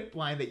a tip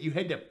line that you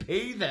had to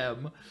pay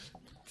them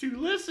to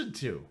listen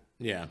to.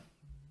 Yeah,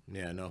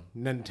 no.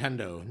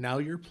 Nintendo, now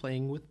you're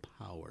playing with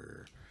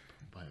power.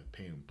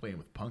 Playing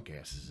with punk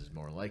asses is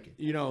more like it.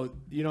 You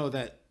know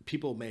that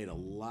people made a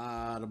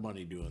lot of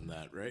money doing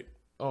that, right?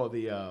 Oh,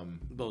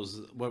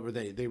 those, what were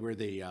they? They were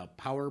the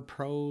Power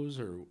Pros,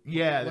 or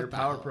they're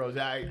Power Pros.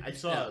 I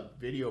saw a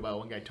video about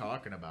one guy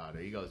talking about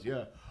it. He goes,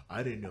 "Yeah,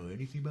 I didn't know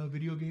anything about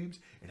video games,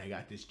 and I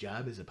got this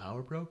job as a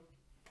Power Pro.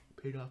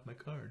 Paid off my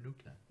car in no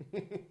time."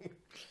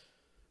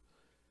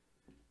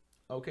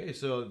 Okay,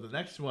 so the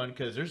next one,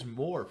 because there's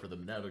more for the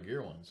Metal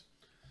Gear ones.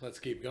 Let's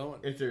keep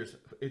going.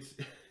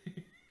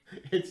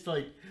 It's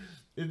like,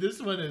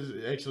 this one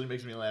actually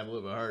makes me laugh a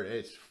little bit hard.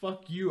 It's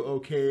fuck you,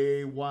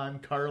 okay, Juan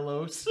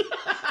Carlos.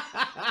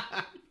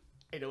 I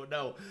don't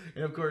know.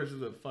 And of course,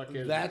 the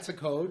fucking... That's a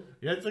code?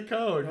 Yeah, it's a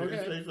code.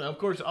 Okay. Of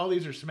course, all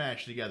these are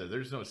smashed together.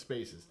 There's no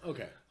spaces.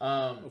 Okay.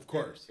 Of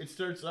course. It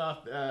starts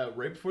off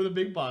right before the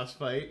big boss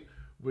fight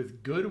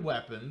with good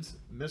weapons,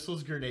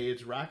 missiles,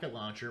 grenades, rocket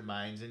launcher,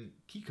 mines, and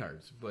key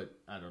cards. But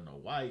I don't know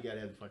why you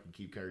gotta have fucking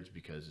key cards,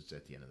 because it's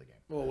at the end of the game.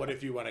 Well, what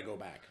if you want to go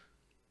back?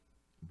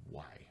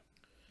 Why?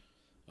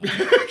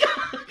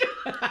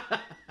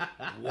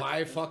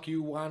 Why fuck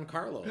you, Juan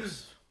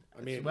Carlos?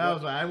 I mean,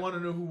 I want to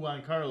know who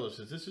Juan Carlos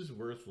is. This is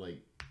worth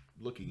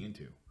looking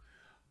into.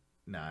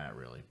 Nah, not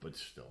really, but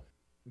still,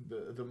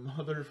 the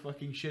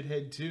motherfucking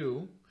shithead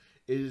 2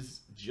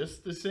 is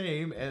just the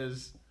same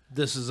as.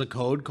 This is a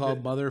code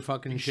called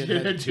motherfucking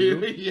shithead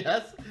 2?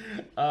 Yes.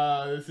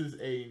 This is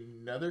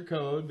another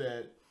code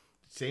that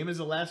same as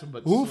the last one,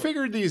 but who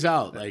figured these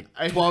out?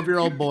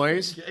 12-year-old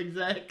boys?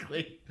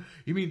 Exactly.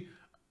 You mean?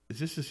 Is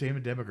this the same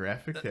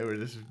demographic that were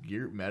this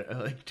gear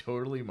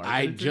totally marketed?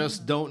 I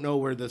just don't know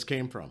where this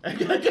came from.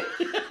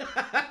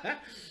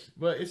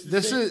 But it's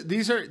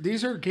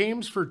these are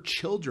games for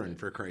children,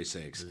 for Christ's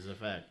sakes. This is a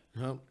fact.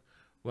 Oh.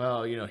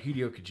 Well,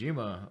 Hideo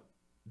Kojima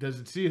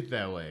doesn't see it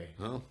that way.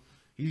 Oh.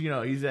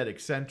 He's that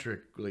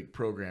eccentric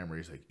programmer.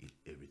 He's like,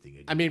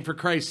 everything. I mean, for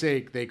Christ's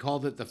sake, they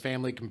called it the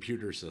Family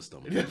Computer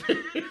System.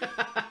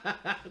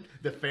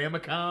 The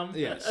Famicom?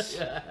 Yes.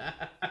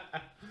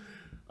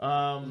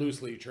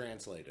 Loosely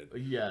translated.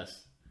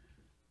 Yes.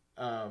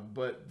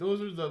 But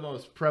those are the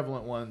most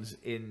prevalent ones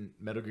in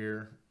Metal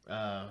Gear.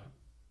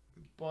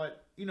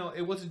 But,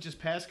 it wasn't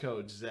just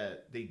passcodes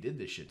that they did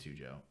this shit to,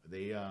 Joe.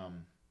 They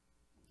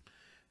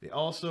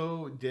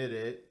also did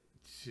it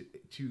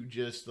to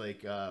just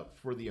like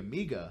for the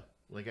Amiga,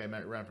 like I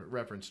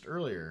referenced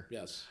earlier.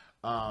 Yes.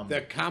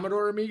 The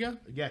Commodore Amiga?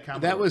 Yeah,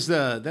 Commodore. That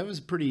was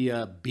a pretty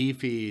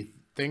beefy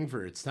thing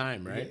for its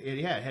time, right?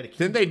 Yeah, it had a key.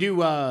 Didn't they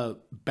do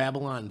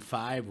Babylon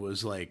 5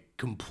 was like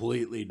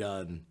completely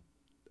done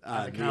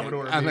on the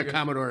Commodore Amiga? On the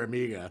Commodore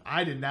Amiga.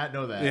 I did not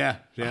know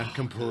that. Yeah,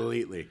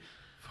 completely.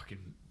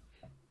 Fucking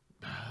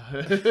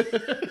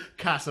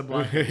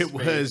Casablanca. It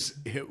was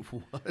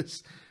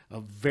a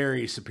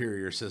very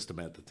superior system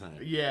at the time.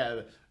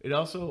 Yeah. It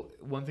also,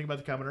 one thing about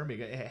the Commodore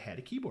Amiga, it had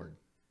a keyboard.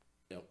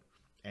 Yep.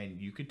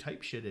 And you could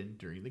type shit in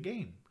during the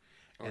game.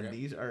 Okay. And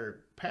these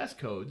are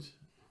passcodes,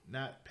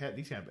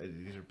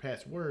 these are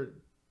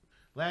password.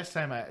 Last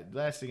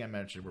thing I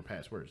mentioned were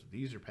passwords.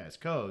 These are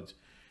passcodes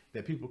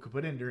that people could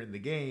put in during the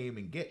game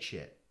and get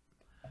shit.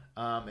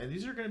 And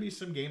these are going to be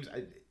some games.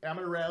 I'm going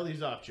to rattle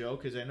these off, Joe,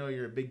 because I know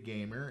you're a big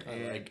gamer.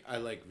 I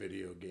like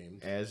video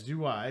games. As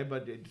do I.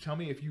 But tell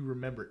me if you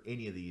remember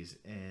any of these.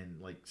 And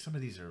like some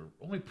of these are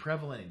only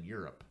prevalent in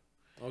Europe.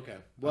 Okay.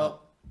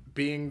 Well,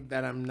 being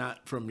that I'm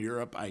not from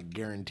Europe, I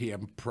guarantee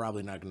I'm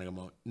probably not going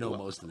to know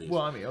most of these.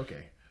 Well, I mean,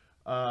 okay.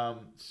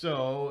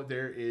 So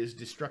there is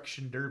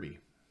Destruction Derby.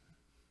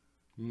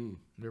 You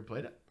ever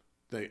played it?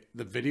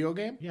 The video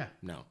game? Yeah.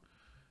 No.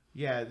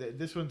 Yeah,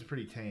 this one's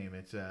pretty tame.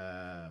 It's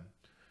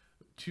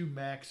 2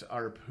 max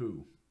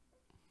ARPU,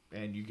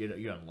 and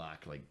you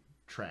unlock like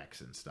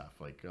tracks and stuff.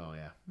 Like, oh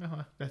yeah,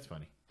 that's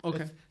funny.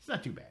 Okay, it's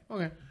not too bad.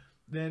 Okay.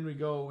 Then we're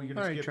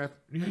gonna skip. Trev.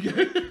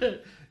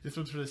 This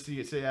one's for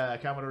the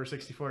Commodore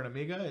 64 and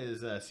Amiga.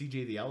 Is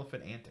CJ the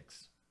Elephant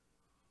Antics?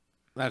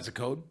 That's a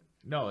code?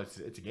 No, it's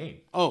a game.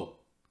 Oh,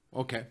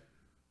 okay.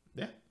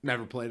 Yeah.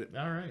 Never played it.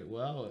 All right.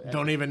 Well,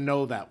 don't even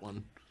know that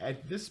one.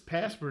 At this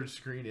password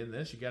screen in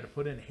this, you got to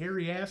put in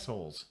hairy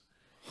assholes.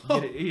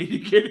 You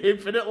get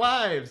infinite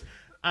lives.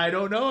 I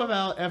don't know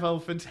if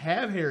elephants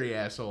have hairy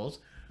assholes,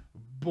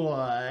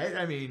 but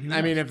I mean,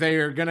 if they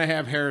are gonna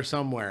have hair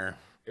somewhere,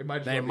 they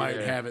might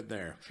there. have it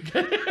there.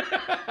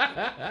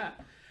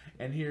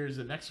 And here's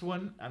the next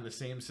one on the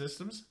same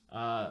systems: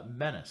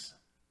 Menace.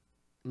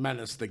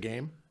 Menace the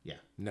game. Yeah,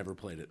 never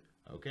played it.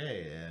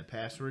 Okay,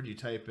 password you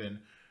type in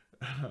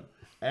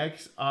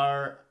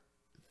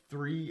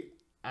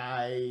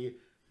XR3I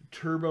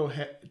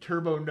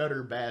Turbo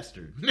Nutter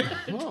Bastard.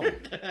 Oh.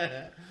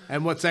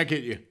 And what's that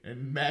get you?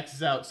 And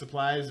maxes out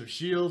supplies of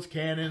shields,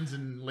 cannons,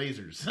 and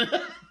lasers.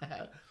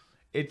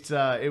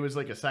 It was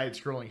like a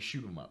side-scrolling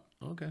shoot 'em up.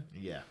 Okay.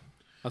 Yeah.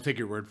 I'll take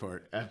your word for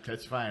it.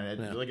 That's fine.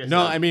 Yeah. Like I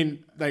no, said, I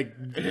mean, like,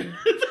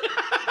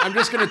 I'm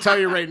just going to tell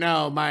you right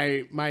now,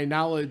 my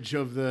knowledge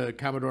of the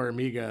Commodore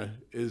Amiga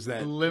is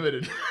that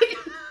limited.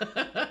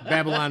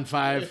 Babylon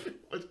 5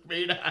 was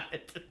made on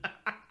it.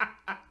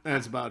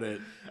 That's about it.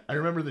 I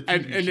remember the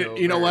TV show. And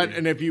you know what?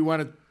 And if you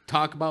want to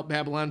talk about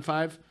Babylon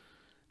 5,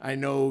 I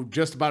know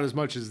just about as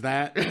much as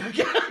that.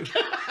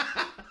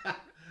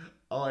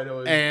 All I know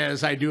is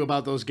as I do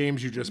about those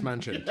games you just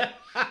mentioned.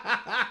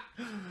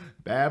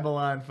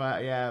 Babylon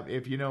 5. Yeah,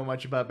 if you know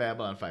much about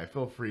Babylon 5,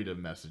 feel free to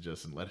message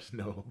us and let us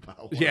know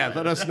about.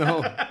 Let us know.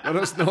 Let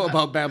us know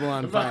about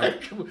Babylon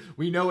 5.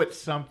 We know it's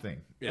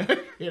something. Yeah,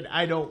 and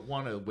I don't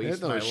want to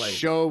waste my life.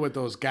 Show with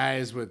those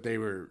guys with they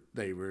were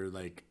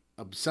like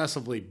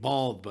obsessively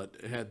bald,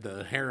 but had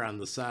the hair on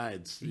the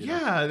sides.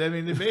 Yeah, I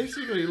mean they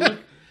basically look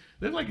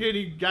like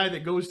any guy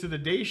that goes to the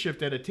day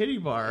shift at a titty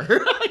bar.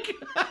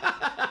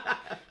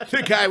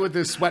 The guy with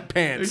his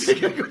sweatpants.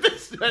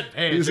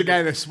 He's the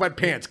guy with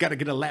sweatpants. Got to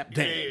get a lap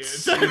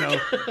dance. You know,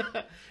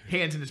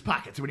 hands in his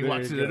pockets when he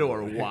walks in the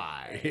door.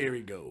 Why? Here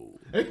we go.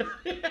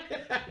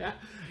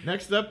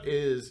 Next up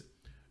is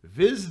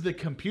Viz the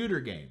computer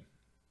game.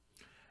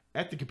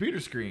 At the computer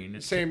screen.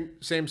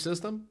 Same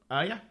system?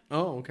 Yeah.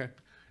 Oh, okay.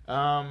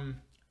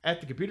 At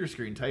the computer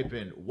screen, type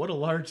in "what a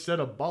large set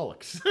of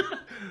bollocks,"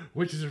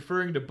 which is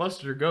referring to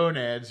Buster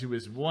Gonads, who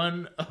is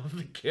one of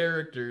the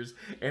characters.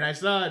 And I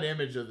saw an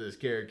image of this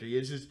character.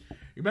 It's just,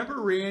 you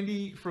remember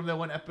Randy from that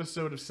one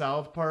episode of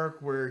South Park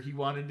where he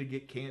wanted to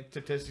get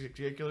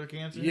testicular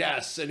cancer?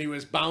 Yes, and he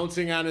was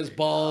bouncing on his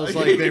balls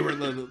like they were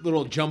the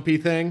little jumpy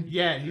thing.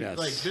 Yeah,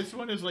 like this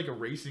one is like a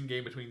racing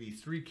game between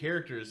these 3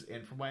 characters,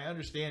 and from my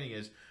understanding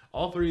is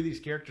all 3 of these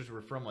characters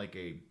were from like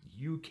a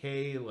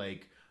UK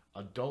like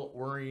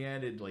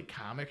adult-oriented like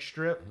comic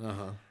strip.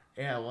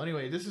 Yeah. Well,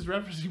 anyway, this is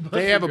referencing.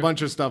 They have a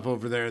bunch of stuff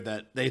over there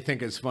that they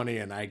think is funny,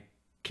 and I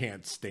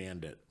can't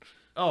stand it.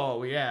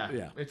 Oh yeah.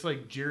 Yeah. It's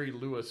like Jerry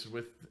Lewis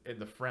in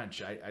the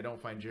French. I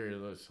don't find Jerry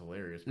Lewis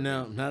hilarious.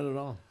 No, not at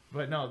all.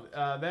 But no,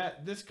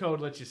 this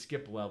code lets you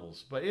skip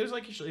levels. But it was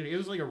like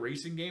a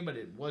racing game, but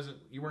it wasn't.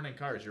 You weren't in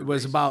cars. It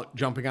was about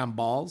jumping on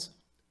balls.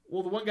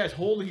 Well, the one guy's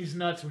holding his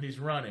nuts when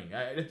he's running.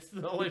 It's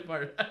the only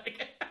part.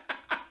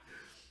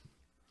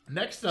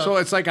 Next up, so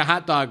it's like a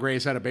hot dog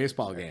race at a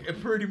baseball game.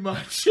 Pretty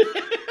much.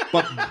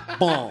 But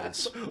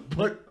balls.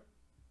 But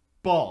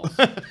balls.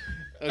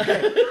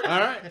 Okay. All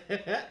right.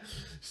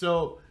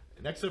 So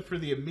next up for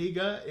the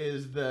Amiga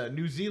is the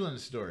New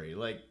Zealand story.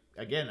 Like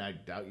again, I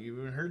doubt you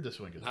even heard this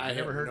one because I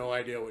never have heard. no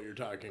idea what you're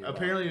talking about.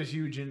 Apparently, it was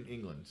huge in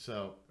England.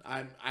 So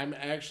I'm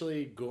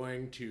actually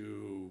going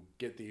to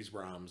get these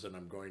ROMs and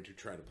I'm going to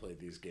try to play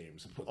these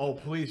games.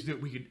 Please do.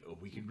 We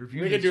could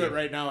review. We can do it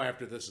right now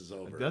after this is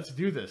over. Let's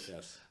do this.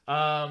 Yes.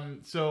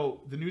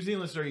 So the New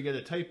Zealand story, you got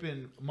to type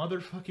in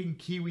motherfucking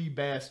Kiwi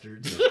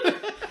bastards.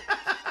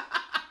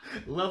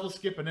 Level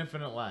skip and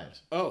infinite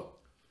lives. Oh.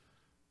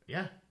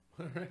 Yeah.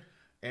 All right.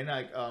 And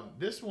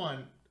this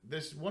one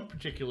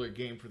particular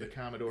game for the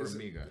Commodore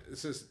Amiga.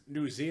 This is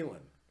New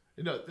Zealand.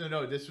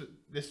 No. This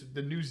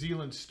the New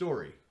Zealand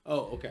story.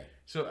 Oh, okay.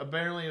 So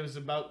apparently it was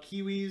about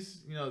kiwis,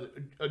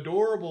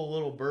 adorable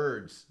little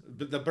birds.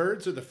 The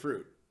birds or the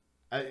fruit?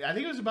 I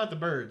think it was about the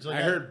birds.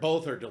 I heard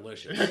both are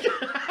delicious.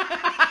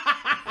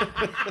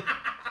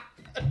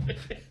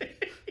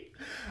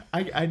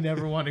 I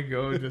never want to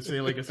go to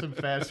say like some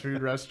fast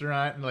food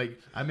restaurant and like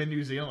I'm in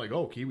New Zealand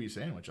like kiwi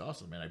sandwich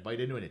awesome man I bite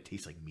into it and it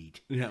tastes like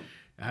meat Yeah.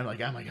 and I'm like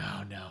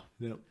oh no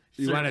Yep.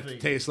 You want it to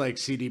taste like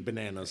CD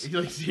bananas.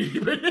 You like CD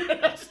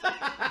bananas.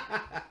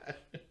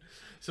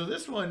 So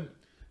this one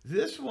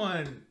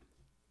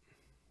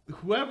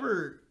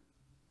whoever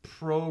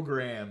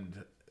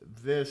programmed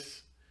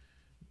this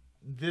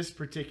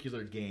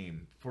particular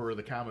game for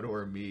the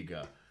Commodore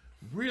Amiga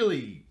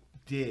really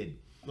did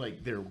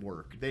like their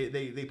work.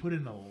 They put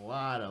in a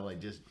lot of like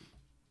just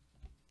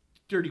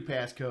dirty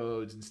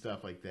passcodes and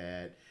stuff like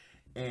that.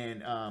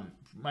 And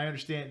my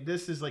understanding,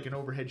 this is like an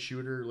overhead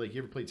shooter. Like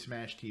you ever played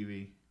Smash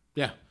TV?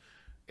 Yeah.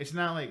 It's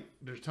not like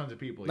there's tons of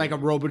people. Like a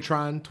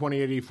Robotron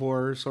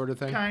 2084 sort of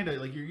thing. Kind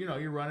of like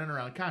you're running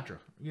around Contra.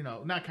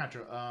 Not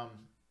Contra.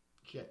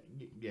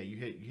 Yeah, you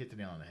hit the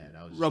nail on the head.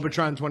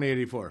 Robotron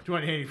 2084.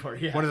 2084.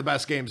 Yeah. One of the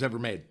best games ever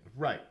made.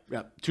 Right.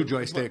 Yep. 2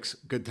 joysticks.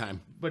 Good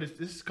time. But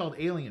this is called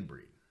Alien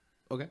Breed.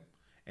 Okay.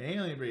 And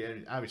Alien Breed, I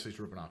mean, obviously it's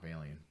ripping off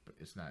Alien, but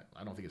it's not.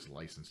 I don't think it's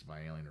licensed by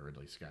Alien or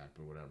Ridley Scott,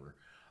 but whatever.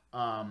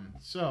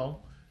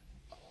 So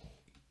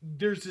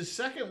there's this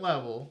second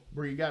level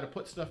where you got to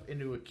put stuff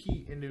into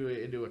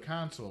a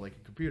console like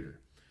a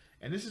computer,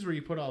 and this is where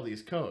you put all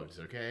these codes,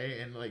 okay?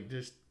 And like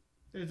this,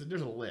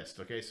 there's a list,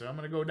 okay? So I'm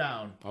gonna go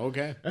down.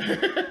 Okay.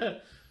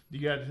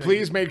 You got.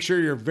 Please make sure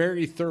you're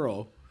very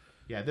thorough.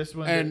 Yeah, this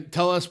one. And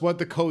tell us what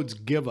the codes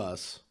give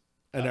us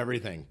and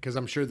everything, because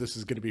I'm sure this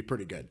is going to be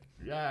pretty good.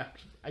 Yeah,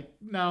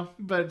 no,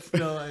 but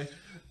still,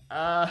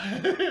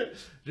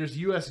 there's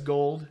U.S.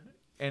 gold,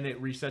 and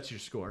it resets your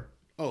score.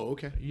 Oh,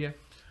 okay. Yeah.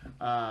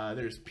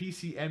 There's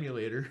PC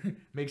emulator,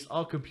 makes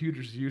all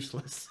computers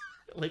useless,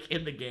 like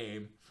in the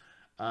game.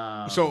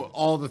 So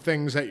all the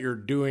things that you're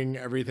doing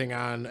everything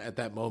on at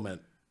that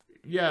moment.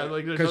 Yeah,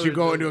 like because you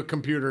go into a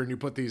computer and you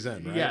put these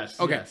in, right? Yes.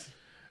 Okay. Yes.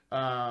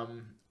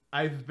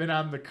 I've been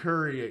on the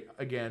Curry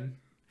again.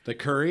 The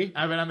Curry?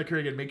 I've been on the Curry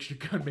again. Makes your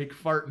gun make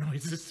fart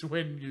noises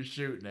when you're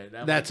shooting it.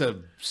 That's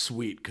a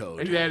sweet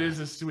code. That is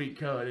a sweet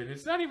code, and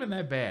it's not even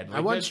that bad. Like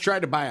I once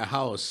tried to buy a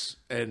house,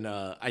 and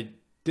I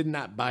did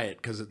not buy it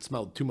because it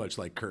smelled too much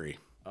like curry.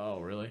 Oh,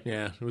 really?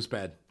 Yeah, it was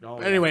bad. Oh,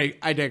 anyway,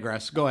 I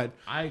digress. Go ahead.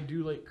 I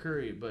do like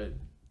curry, but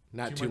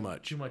not too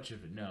much. Too much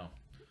of it, no.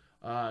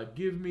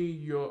 Give me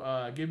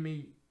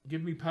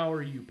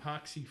power, you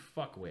poxy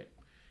fuckwit.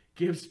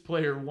 Gives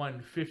player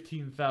 1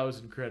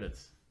 15,000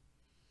 credits.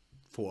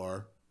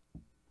 For?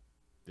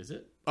 Is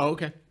it? Oh,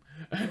 okay.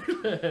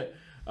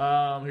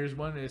 Here's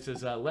one. It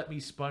says, "Let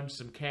me sponge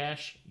some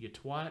cash, you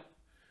twat."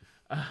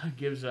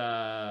 Gives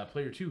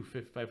player 2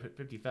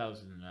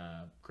 50,000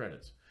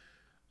 credits.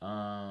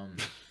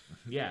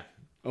 Yeah.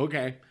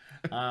 Okay.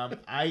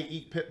 I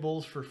eat pit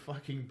bulls for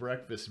fucking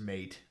breakfast,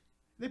 mate.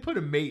 They put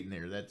a mate in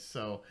there. That's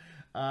so.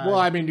 Well,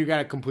 I mean, you got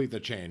to complete the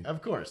chain.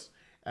 Of course.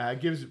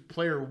 Gives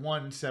player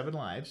 1 7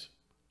 lives.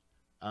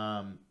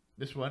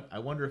 This one, I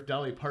wonder if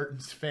Dolly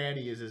Parton's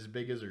fanny is as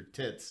big as her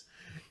tits.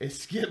 It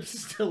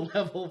skips to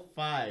level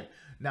 5.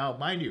 Now,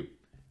 mind you,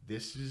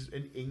 this is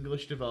an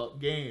English developed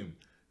game.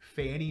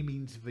 Fanny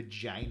means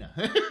vagina.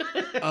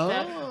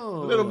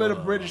 Oh. A little bit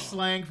of British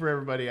slang for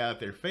everybody out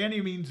there.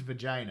 Fanny means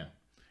vagina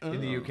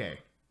in the UK.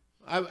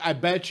 I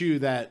bet you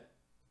that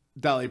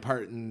Dolly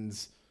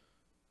Parton's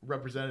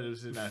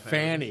representatives in that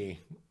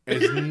fanny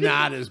is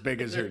not as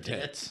big as her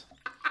tits.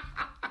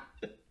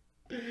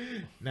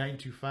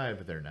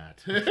 925, they're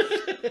not.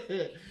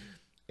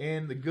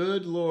 And the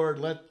good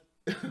Lord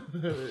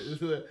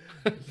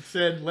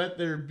said, "Let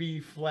there be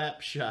flap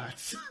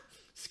shots."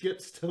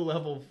 Skips to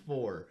level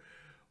 4.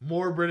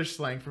 More British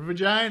slang for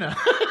vagina.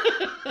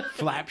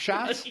 Flap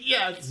shots?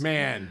 Yes.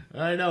 Man.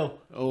 I know.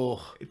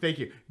 Oh. Thank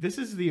you. This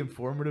is the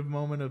informative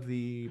moment of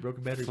the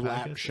Broken Battery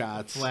Flap podcast.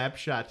 shots. Flap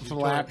shots.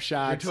 Flap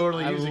shots. You're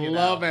totally using it. I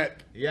love now.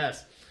 it.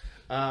 Yes.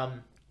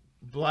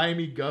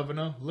 Blimey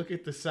governor, look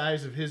at the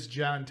size of his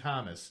John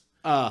Thomas.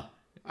 I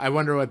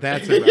wonder what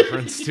that's a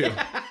reference to.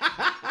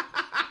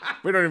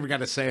 We don't even got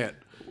to say it.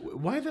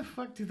 Why the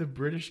fuck do the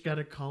British got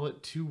to call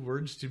it 2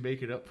 words to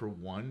make it up for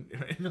one?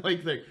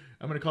 like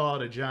I'm going to call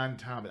it a John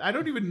Thomas. I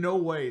don't even know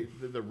why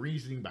the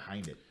reasoning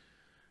behind it.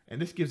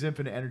 And this gives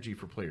infinite energy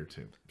for player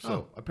 2.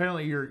 So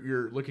apparently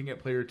you're looking at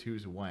player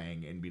 2's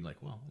Wang and being like,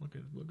 well, look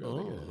at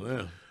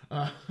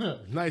yeah.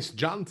 Nice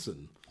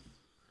Johnson.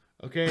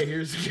 Okay,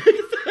 here's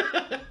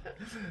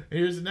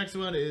the next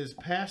one is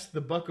Past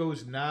the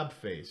Bucko's Knob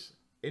Face.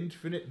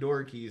 Infinite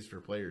door keys for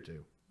player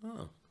 2.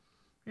 Oh.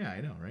 Yeah,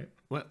 I know, right?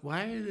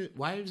 Why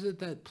is it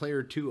that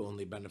player 2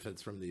 only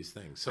benefits from these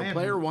things? So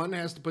player 1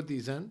 has to put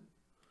these in?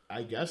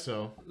 I guess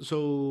so.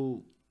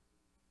 So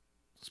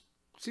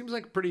seems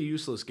like a pretty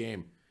useless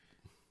game.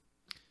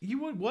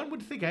 One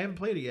would think I haven't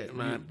played it yet,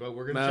 but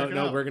we're gonna check it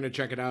out. No, we're gonna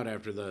check it out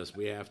after this.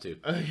 We have to.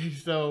 Okay,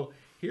 so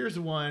here's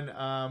one.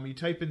 You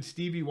type in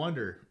Stevie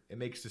Wonder, it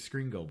makes the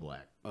screen go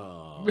black.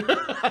 Oh,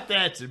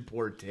 that's in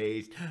poor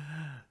taste.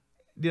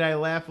 Did I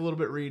laugh a little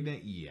bit reading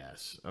it?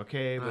 Yes.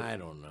 Okay. But I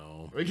don't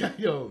know. I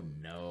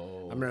don't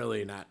know. I'm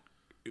really not.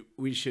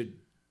 We should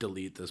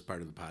delete this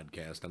part of the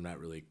podcast. I'm not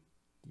really,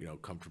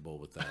 comfortable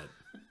with that.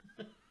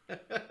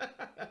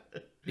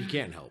 You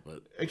can't help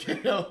it. I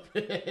can't help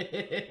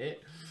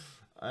it.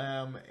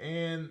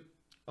 And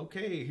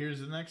okay, here's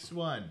the next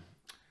one.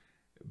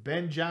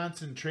 Ben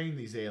Johnson trained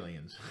these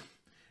aliens.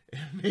 It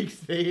makes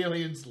the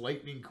aliens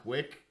lightning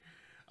quick.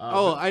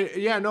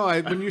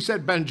 When you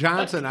said Ben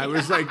Johnson, I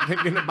was like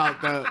thinking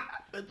about the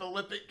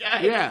Olympic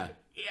guy. Yeah.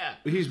 Yeah.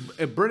 He's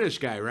a British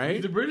guy, right?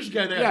 He's a British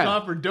guy that got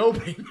caught for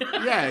doping.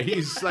 Yeah,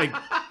 he's like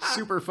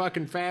super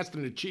fucking fast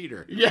and a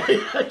cheater. Yeah,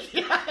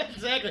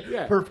 exactly.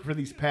 Yeah. Perfect for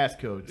these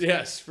passcodes.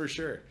 Yes, for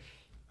sure.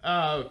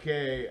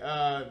 Okay,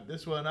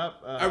 this one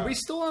up. Are we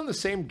still on the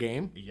same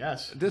game?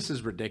 Yes. This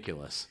is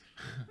ridiculous.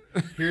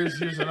 Here's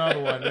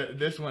another one.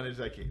 This one is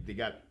like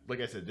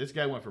I said, this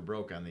guy went for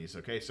broke on these.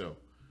 Okay, so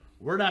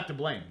we're not to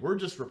blame. We're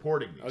just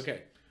reporting these.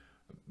 Okay.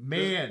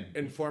 Man. Just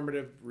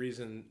informative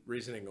reasoning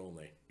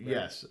only. Right?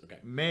 Yes. Okay.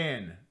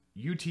 Man,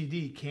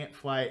 UTD can't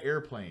fly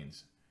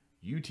airplanes.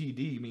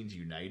 UTD means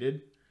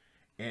United.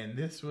 And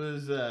this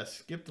was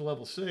skipped to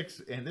level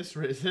 6. And this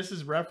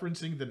is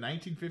referencing the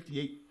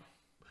 1958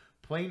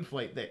 plane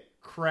flight that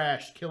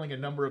crashed, killing a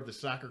number of the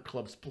soccer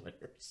club's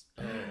players.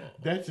 Oh.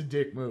 That's a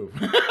dick move.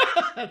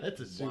 That's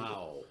a super.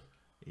 Wow.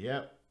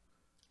 Yep.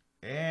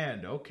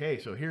 And okay,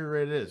 so here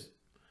it is.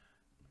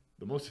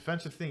 The most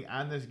offensive thing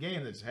on this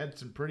game that's had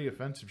some pretty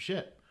offensive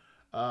shit.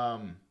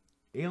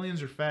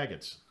 Aliens are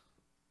faggots.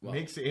 Wow.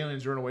 Makes the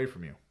aliens run away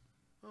from you.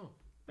 Oh.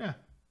 Yeah.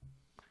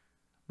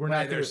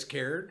 They're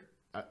scared?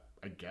 I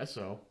guess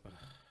so.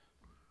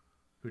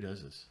 Who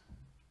does this?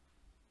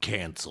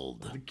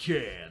 Canceled.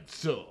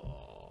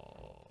 Cancel.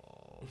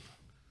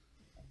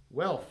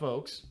 Well,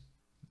 folks,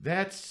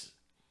 that's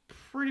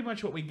pretty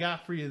much what we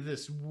got for you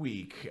this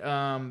week. If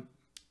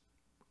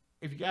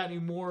you got any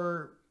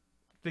more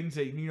things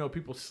that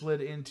people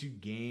slid into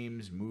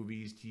games,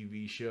 movies,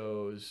 TV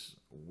shows,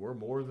 we're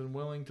more than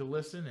willing to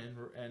listen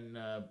and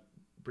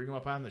bring them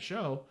up on the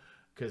show,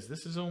 because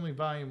this is only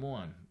volume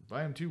 1.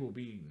 Volume 2 will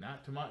be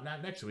not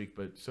next week,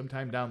 but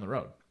sometime down the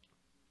road.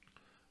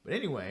 But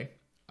anyway,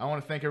 I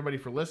want to thank everybody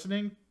for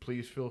listening.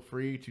 Please feel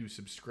free to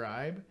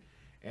subscribe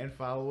and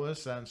follow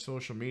us on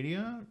social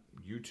media,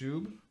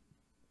 YouTube,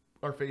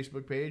 our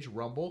Facebook page,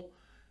 Rumble,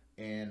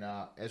 and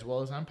as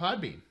well as on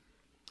Podbean.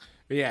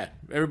 Yeah,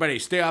 everybody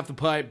stay off the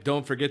pipe.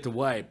 Don't forget to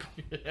wipe.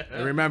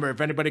 And remember,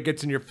 if anybody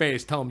gets in your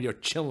face, tell them you're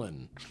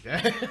chilling.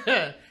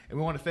 And we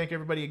want to thank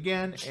everybody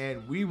again,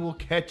 and we will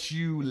catch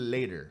you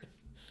later.